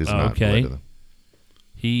 related. He's not okay. related.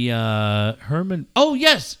 He Herman. Oh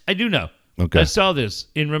yes, I do know. Okay. I saw this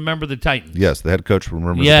in Remember the Titans. Yes, the head coach from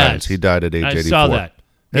Remember the Yes. Titans. He died at age I 84. saw that.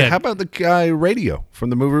 Hey, Yeah. how about the guy Radio from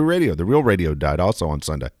the movie Radio? The real Radio died also on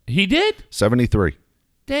Sunday. He did. 73.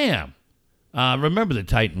 Damn. Remember the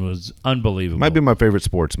Titan was unbelievable. Might be my favorite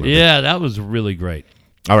sports movie. Yeah, that was really great.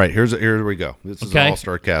 All right, here we go. This is Okay. an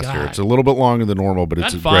all-star cast here. God. It's a little bit longer than normal, but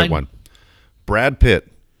it's That's a great fine. one. Brad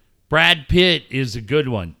Pitt. Brad Pitt is a good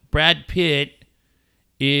one. Brad Pitt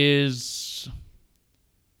is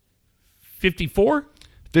 54?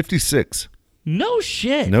 56. No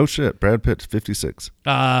shit. No shit. Brad Pitt's 56.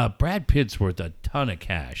 Brad Pitt's worth a ton of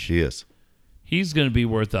cash. He is. He's going to be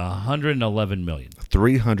worth $111 million.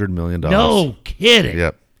 $300 million. No kidding.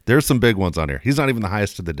 Yep. There's some big ones on here. He's not even the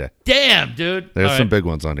highest of the day. Damn, dude. There's All some right. big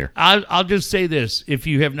ones on here. I'll just say this. If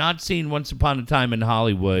you have not seen Once Upon a Time in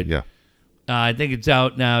Hollywood, Yeah. I think it's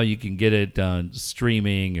out now. You can get it on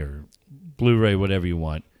streaming or Blu-ray, whatever you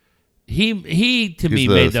want. He to me,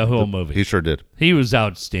 made the whole movie. He sure did. He was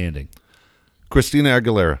outstanding. Christina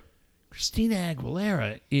Aguilera. Christina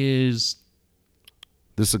Aguilera is,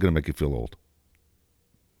 This is going to make you feel old.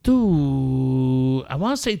 I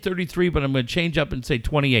want to say 33, but I'm going to change up and say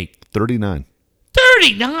 28. 39.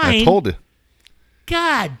 39? I told you.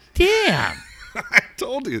 God damn. I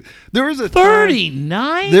told you. There was a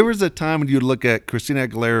 39? There was a time when you'd look at Christina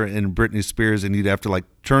Aguilera and Britney Spears and you'd have to like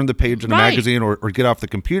turn the page in the Right. magazine or get off the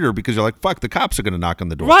computer because you're like, fuck, the cops are going to knock on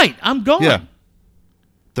the door. Right, I'm going. Yeah.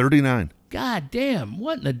 39. God damn,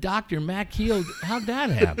 what in the Dr. Mac healed? How'd that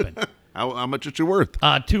happen? How much is she worth?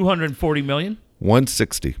 240 million.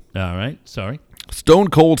 160. All right, sorry. Stone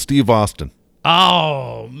Cold Steve Austin.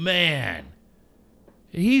 Oh man,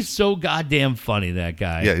 he's so goddamn funny. That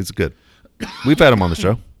guy. Yeah, he's good. We've had him on the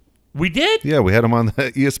show. We did. Yeah, we had him on the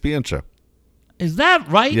ESPN show. Is that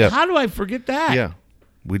right? Yeah. How do I forget that? Yeah,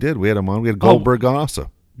 we did. We had him on. We had Goldberg on also.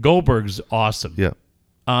 Goldberg's awesome. Yeah.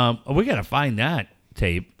 We got to find that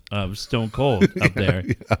tape of Stone Cold up there.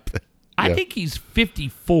 I Yeah. think he's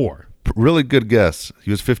 54. Really good guess. He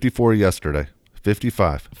was 54 yesterday.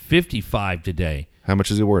 55. 55 today. How much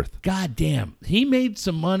is he worth? God damn. He made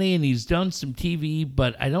some money and he's done some TV,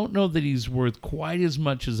 but I don't know that he's worth quite as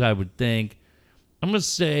much as I would think. I'm going to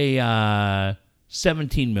say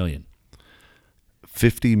 17 million.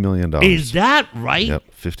 $50 million. Is that right? Yep,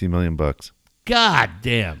 $50 million bucks. God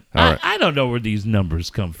damn. All right. I don't know where these numbers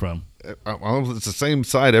come from. Well, it's the same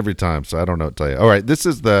side every time, so I don't know what to tell you. All right, this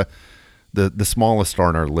is the smallest star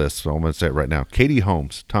on our list, so I'm going to say it right now. Katie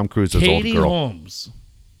Holmes, Tom Cruise's Katie old girl. Holmes.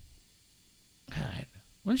 God.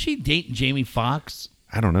 Wasn't she dating Jamie Foxx?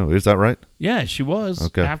 I don't know. Is that right? Yeah, she was.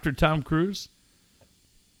 Okay. After Tom Cruise.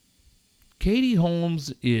 Katie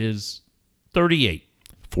Holmes is 38.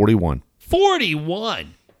 41.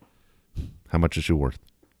 41. How much is she worth?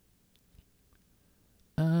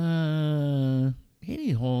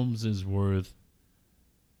 Katie Holmes is worth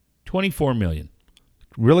 $24 million.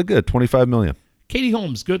 Really good. $25 million. Katie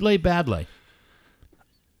Holmes, good lay, bad lay?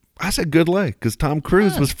 I said good lay because Tom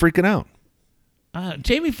Cruise was freaking out.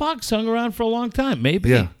 Jamie Foxx hung around for a long time.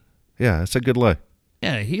 Maybe. Yeah. I said good lay.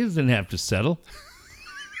 Yeah, he doesn't have to settle.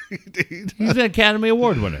 He's an Academy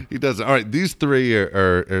Award winner. He doesn't. All right, these three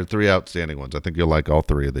are three outstanding ones. I think you'll like all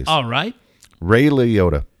three of these. All right. Ray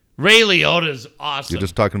Liotta. Ray Liotta's awesome. You're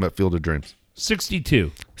just talking about Field of Dreams.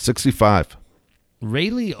 62. 65. Ray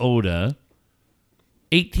Liotta,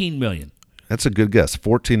 $18 million. That's a good guess.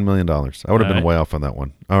 $14 million. I would have been way off on that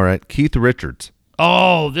one. All right. Keith Richards.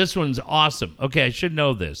 Oh, this one's awesome. Okay, I should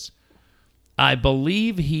know this. I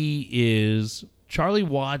believe he is... Charlie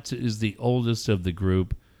Watts is the oldest of the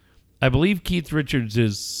group. I believe Keith Richards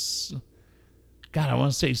is... God, I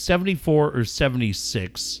want to say 74 or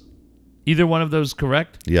 76. Either one of those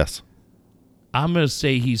correct? Yes. I'm going to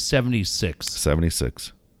say he's 76.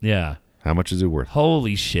 76. Yeah. How much is he worth?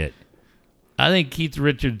 Holy shit. I think Keith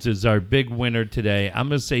Richards is our big winner today. I'm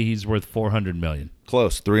going to say he's worth $400 million.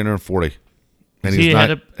 Close. 340. And Is he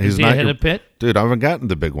ahead of Pitt? Dude, I haven't gotten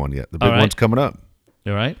the big one yet. The big one's coming up.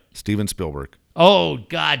 All right. Steven Spielberg. Oh,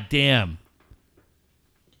 goddamn.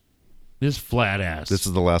 This flat ass. This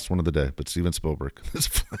is the last one of the day, but Steven Spielberg. This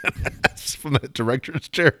flat ass from that director's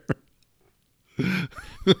chair.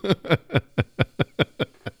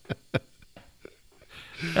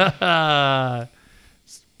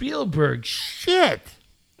 Spielberg, shit.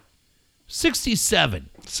 67.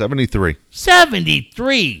 73.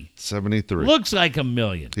 73. 73. Looks like $1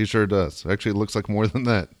 million. He sure does. Actually, it looks like more than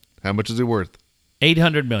that. How much is he worth?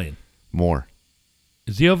 $800 million. More.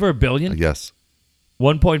 Is he over $1 billion? Yes.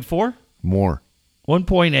 1.4? More.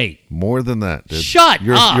 1.8. More than that, dude. Shut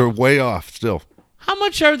up. You're way off still. How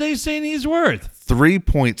much are they saying he's worth?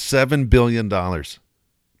 $3.7 billion.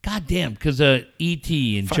 God damn, because of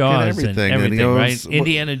E.T. and Fucking Jaws and everything, owns, right?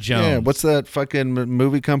 Indiana Jones. Yeah, what's that fucking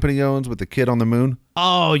movie company he owns with the kid on the moon?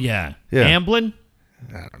 Oh, yeah. Yeah. Amblin?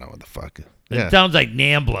 I don't know what the fuck. It sounds like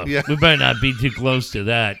Nambla. Yeah. We better not be too close to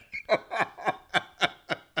that.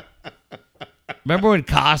 Remember when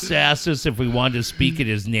Costa asked us if we wanted to speak at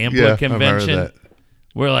his Nambla convention? I remember that.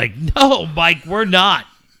 We're like, no, Mike, we're not.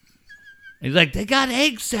 He's like, they got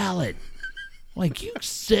egg salad. I'm like, you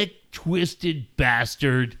sick, twisted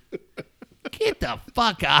bastard. Get the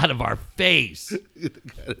fuck out of our face. They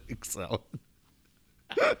got egg salad.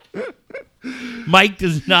 Mike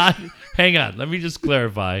does not. Hang on, let me just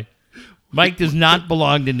clarify. Mike does not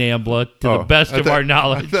belong to Nambla, to the best of our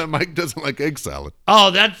knowledge. I thought Mike doesn't like egg salad. Oh,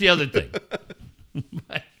 that's the other thing.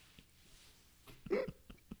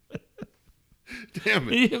 Damn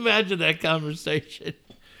it. Can you imagine that conversation?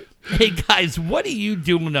 Hey, guys, what are you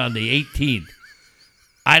doing on the 18th?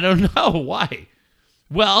 I don't know. Why?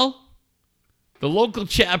 Well, the local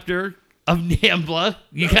chapter of NAMBLA,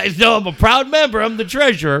 you guys know I'm a proud member. I'm the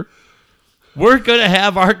treasurer. We're going to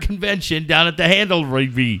have our convention down at the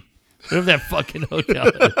Handelrevy. Whatever that fucking hotel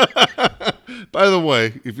is. By the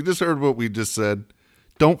way, if you just heard what we just said,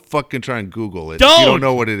 don't fucking try and Google it. Don't. If you don't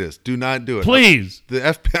know what it is. Do not do it. Please. The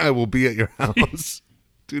FBI will be at your house.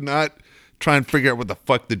 Do not try and figure out what the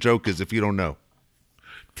fuck the joke is if you don't know.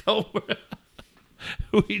 Don't worry.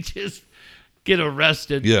 We just get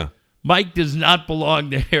arrested. Yeah. Mike does not belong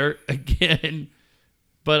there again.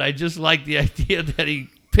 But I just like the idea that he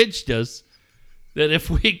pitched us that if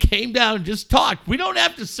we came down and just talked, we don't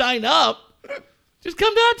have to sign up. Just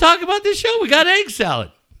come down and talk about this show. We got egg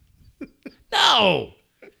salad. No.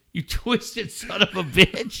 You twisted son of a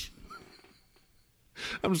bitch.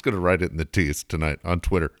 I'm just going to write it in the tease tonight on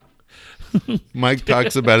Twitter. Mike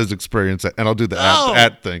talks about his experience, and I'll do the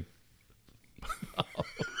at thing.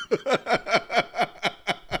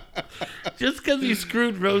 Just because he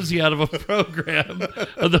screwed Rosie out of a program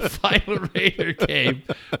of the Final Raider game,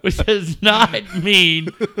 which does not mean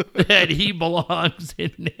that he belongs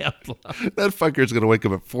in NAMBLA. That fucker's going to wake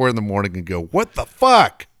up at 4 a.m. and go, what the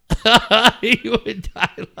fuck? He would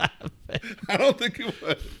die laughing. I don't think he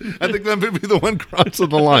would. I think that may be the one crossing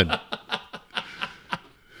the line.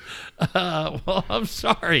 Well, I'm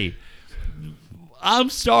sorry.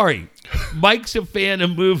 Mike's a fan of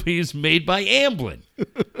movies made by Amblin.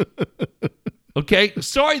 Okay?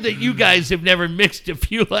 Sorry that you guys have never mixed a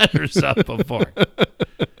few letters up before.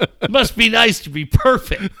 Must be nice to be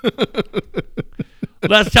perfect.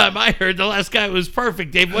 Last time I heard, the last guy was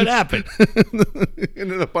perfect. Dave, what happened?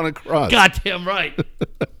 Ended up on a cross. Goddamn right.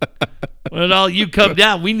 When all you come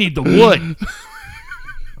down, we need the wood.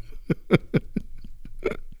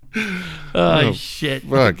 Oh, shit.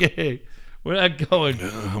 Fuck. Okay. We're not going.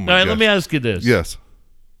 All right, let me ask you this. Yes.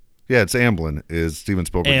 Yeah, it's Amblin is Steven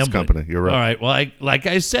Spielberg's Amblin. company. You're right. All right. Well, like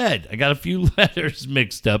I said, I got a few letters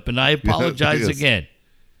mixed up, and I apologize Yes. again.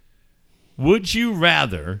 Would you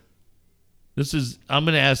rather? I'm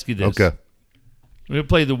going to ask you this. Okay. I'm going to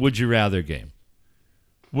play the Would You Rather game.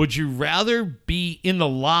 Would you rather be in the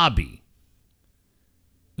lobby?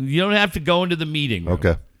 You don't have to go into the meeting room.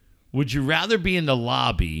 Okay. Would you rather be in the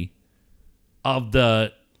lobby of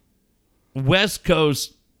the West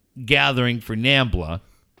Coast gathering for NAMBLA,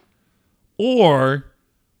 or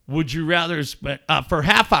would you rather spend for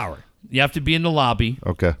half hour? You have to be in the lobby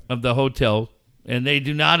Okay. of the hotel, and they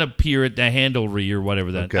do not appear at the Handlery or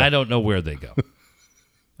whatever that. Okay. I don't know where they go.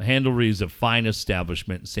 The Handlery is a fine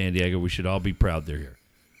establishment in San Diego. We should all be proud they're here.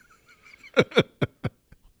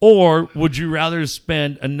 Or would you rather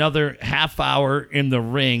spend another half hour in the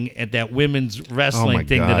ring at that women's wrestling my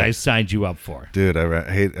thing God. that I signed you up for? Dude,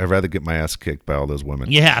 I'd rather get my ass kicked by all those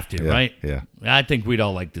women. You have to, Yeah, right? yeah. I think we'd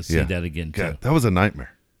all like to see Yeah. that again, too. God, that was a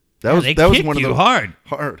nightmare. That They was kicked one of you those hard.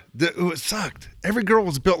 It sucked. Every girl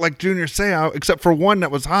was built like Junior Seau, except for one that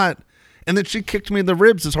was hot. And then she kicked me in the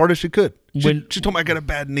ribs as hard as she could. She told me I got a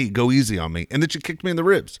bad knee. Go easy on me. And then she kicked me in the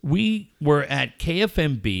ribs. We were at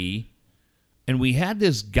KFMB, and we had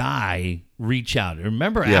this guy reach out.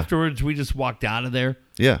 Remember, Yeah. afterwards, we just walked out of there?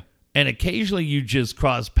 Yeah. And occasionally you just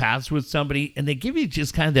cross paths with somebody, and they give you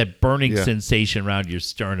just kind of that burning Yeah. sensation around your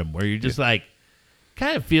sternum where you're just like,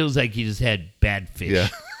 kind of feels like you just had bad fish. Yeah.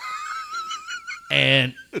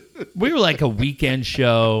 And we were like a weekend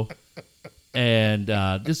show, and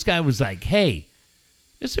this guy was like, hey,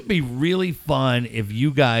 this would be really fun if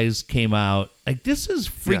you guys came out. Like, this is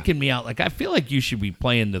freaking me out. Like, I feel like you should be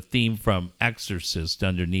playing the theme from Exorcist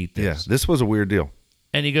underneath Yeah. this. This was a weird deal.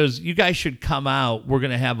 And he goes, you guys should come out. We're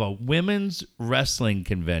going to have a women's wrestling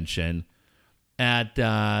convention at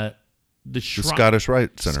the The Scottish Scottish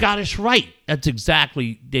Rite Center. Scottish Rite. That's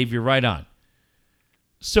exactly, Dave, you're right on.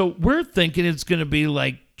 So we're thinking it's going to be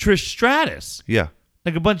like Trish Stratus, Yeah.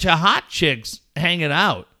 like a bunch of hot chicks hanging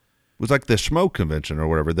out. It was like the Schmo convention or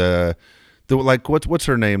whatever. The like what's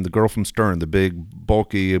her name? The girl from Stern, the big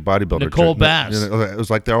bulky bodybuilder. Nicole chick. Bass. It was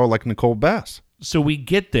like they're all like Nicole Bass. So we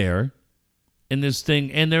get there in this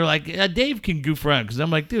thing, and they're like, Dave can goof around. Because I'm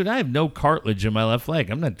like, dude, I have no cartilage in my left leg.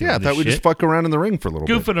 I'm not doing Yeah, I this thought we shit. just fuck around in the ring for a little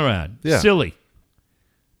bit. Goofing around. Yeah. Silly.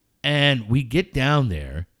 And we get down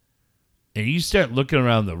there, and you start looking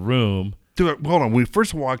around the room. Dude, hold on. When we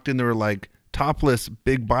first walked in, there were like topless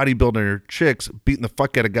big bodybuilder chicks beating the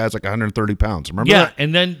fuck out of guys like 130 pounds. Remember Yeah, that?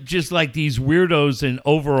 and then just like these weirdos in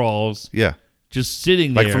overalls Yeah. just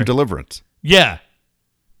sitting there. Like from Deliverance. Yeah.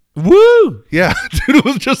 Woo! Yeah. Dude, it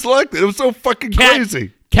was just like that. It was so fucking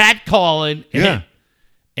crazy. Cat calling. Yeah.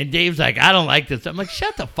 And Dave's like, I don't like this. I'm like,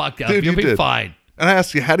 shut the fuck up. Dude, You'll you be did. fine. And I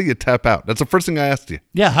asked you, how do you tap out? That's the first thing I asked you.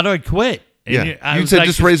 Yeah, how do I quit? And Yeah. I You was said like,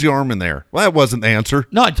 just raise your arm in there. Well, that wasn't the answer.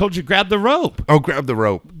 No, I told you grab the rope. Oh, grab the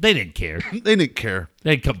rope. They didn't care. They didn't care.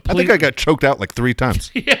 They I completely. think I got choked out like 3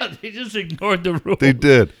 times. Yeah, they just ignored the rule. They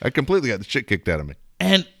did. I completely got the shit kicked out of me.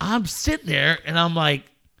 And I'm sitting there, and I'm like,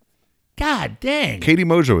 God dang. Katie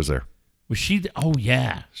Mojo was there. Was she? Oh,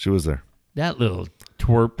 yeah. She was there. That little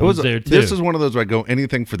twerp It was there, too. This is one of those where I go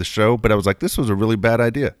anything for the show, but I was like, this was a really bad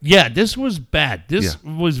idea. Yeah, this was bad. This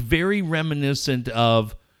was very reminiscent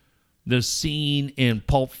of the scene in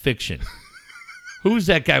Pulp Fiction. Who's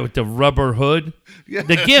that guy with the rubber hood? Yeah.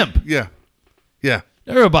 The Gimp. Yeah. Yeah.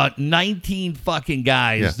 There were about 19 fucking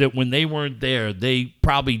guys Yeah. that when they weren't there, they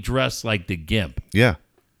probably dressed like the Gimp. Yeah.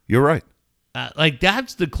 You're right. Like,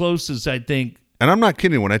 that's the closest, I think. And I'm not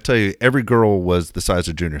kidding when I tell you every girl was the size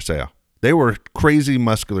of Junior Seau. They were crazy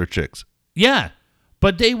muscular chicks. Yeah.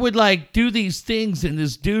 But they would, like, do these things, and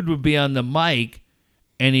this dude would be on the mic,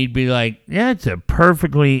 and he'd be like, that's a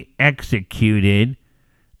perfectly executed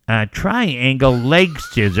triangle leg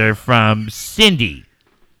scissor from Cindy.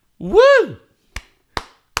 Woo!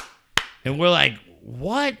 And we're like,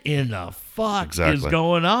 what in the fuck is Exactly.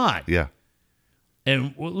 going on? Yeah.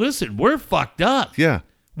 And listen, we're fucked up. Yeah.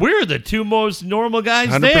 We're the two most normal guys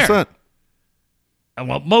 100%. there. And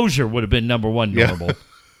well, Mosier would have been number one Yeah. normal.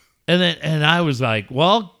 And I was like,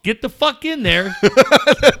 well, get the fuck in there.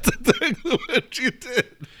 That's exactly what you did.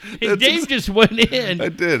 And Dave just went in. I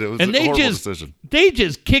did. It was and a they horrible just decision. they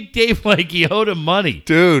just kicked Dave like he owed him money.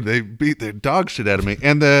 Dude, they beat the dog shit out of me.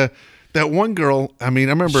 And that one girl, I mean,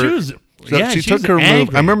 I remember She was she she took was her move.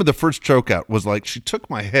 angry. I remember the first choke out was like she took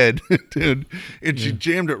my head, dude, and she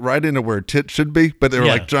jammed it right into where a tit should be, but they were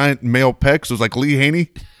Yeah. like giant male pecs. It was like Lee Haney.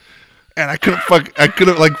 And I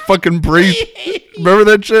couldn't like fucking breathe. Remember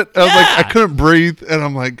that shit? I was like, I couldn't breathe. And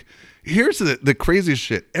I'm like, Here's the craziest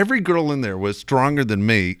shit. Every girl in there was stronger than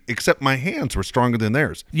me, except my hands were stronger than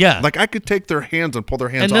theirs. Yeah. Like I could take their hands and pull their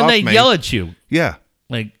hands and off then they me. yell at you. Yeah.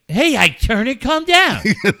 Like, hey, I turn it, calm down.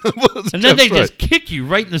 And then they just kick you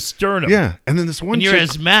right in the sternum. Yeah. And then this one And you're chick,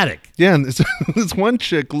 asthmatic. yeah, and this one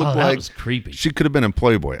chick looked that like was creepy. she could have been in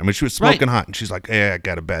Playboy. I mean, she was smoking Right. hot, and she's like, hey, I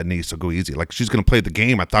got a bad knee, so go easy. Like, she's going to play the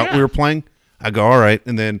game I thought we were playing. I go, all right.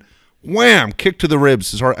 And then, wham, kick to the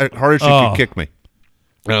ribs as hard as she could kick me.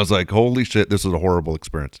 And I was like, holy shit, this was a horrible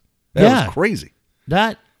experience. That was crazy.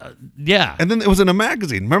 Yeah. And then it was in a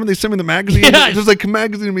magazine. Remember they sent me the magazine? Yeah. It was like a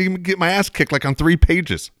magazine me get my ass kicked like on 3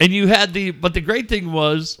 pages. And you had but the great thing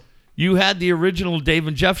was you had the original Dave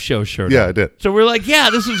and Jeff show shirt. Yeah, on. I did. So we're like, yeah,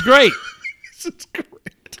 this is great. This is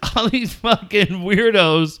great. All these fucking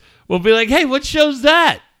weirdos will be like, hey, what show's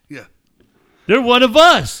that? Yeah. They're one of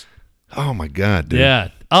us. Oh my God, dude. Yeah.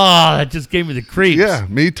 Oh, that just gave me the creeps. Yeah,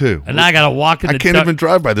 me too. And I got to walk in the I can't even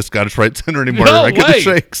drive by the Scottish Rite Center anymore. No I get the way.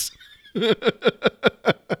 shakes.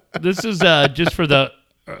 This is just for the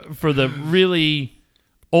really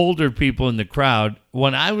older people in the crowd.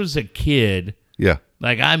 When I was a kid, Yeah.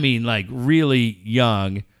 like really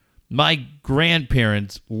young, my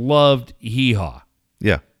grandparents loved Hee Haw.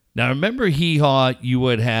 Yeah. Now remember Hee Haw, you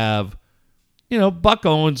would have, Buck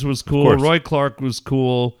Owens was cool, course. Roy Clark was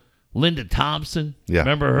cool, Linda Thompson. Yeah.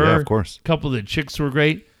 Remember her? Yeah, of course. A couple of the chicks were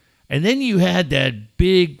great. And then you had that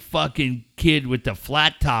big fucking kid with the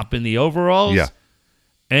flat top in the overalls. Yeah.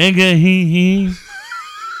 And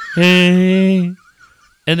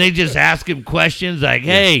they just ask him questions like,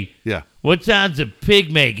 hey, Yeah. what sounds a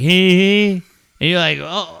pig make? And you're like,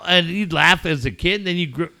 oh, and you'd laugh as a kid. And then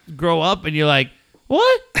you grow up and you're like,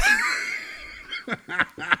 what?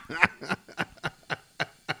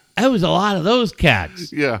 That was a lot of those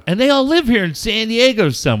cats. Yeah. And they all live here in San Diego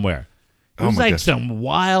somewhere. It Oh was my like gosh. some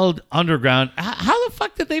wild underground. How the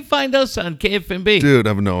fuck did they find us on KFMB? Dude, I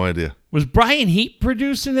have no idea. Was Brian Heap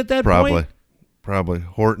producing at that point? Probably.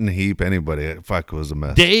 Horton, Heap, anybody. Fuck, it was a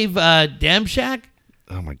mess. Dave Damshak?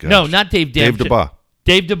 Oh my God. No, not Dave Damshak. Dave DeBaugh.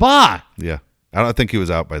 Dave DeBaugh. Yeah. I don't think he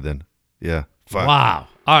was out by then. Yeah. Fuck. Wow.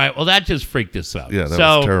 All right. Well, that just freaked us out. Yeah, that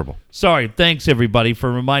was terrible. Sorry. Thanks, everybody,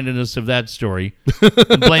 for reminding us of that story.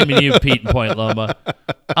 And blaming you, Pete and Point Loma.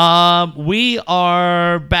 We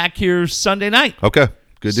are back here Sunday night. Okay.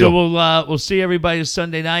 Good deal. So we'll see everybody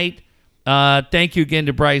Sunday night. Thank you again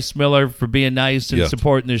to Bryce Miller for being nice and Yeah.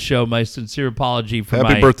 supporting the show. My sincere apology for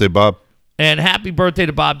Happy birthday, Bob. And happy birthday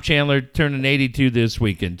to Bob Chandler, turning 82 this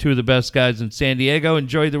weekend. Two of the best guys in San Diego.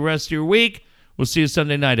 Enjoy the rest of your week. We'll see you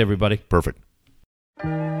Sunday night, everybody. Perfect.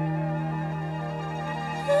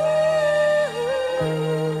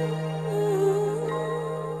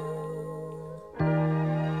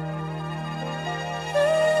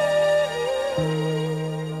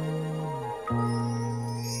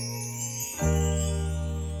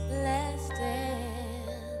 Last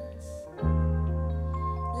dance,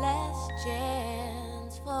 last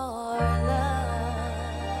chance for love.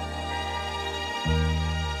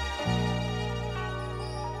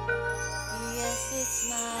 Yes, it's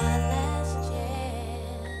my last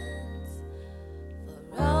chance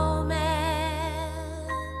for romance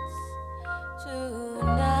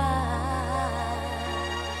tonight.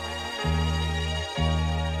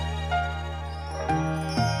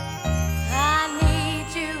 I need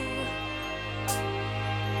you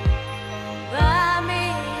by me,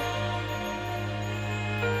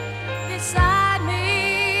 beside me,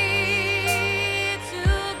 to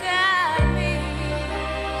guide me,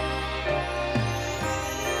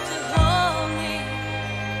 to hold me,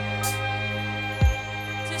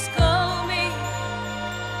 to scold me,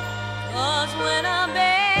 'cause when I'm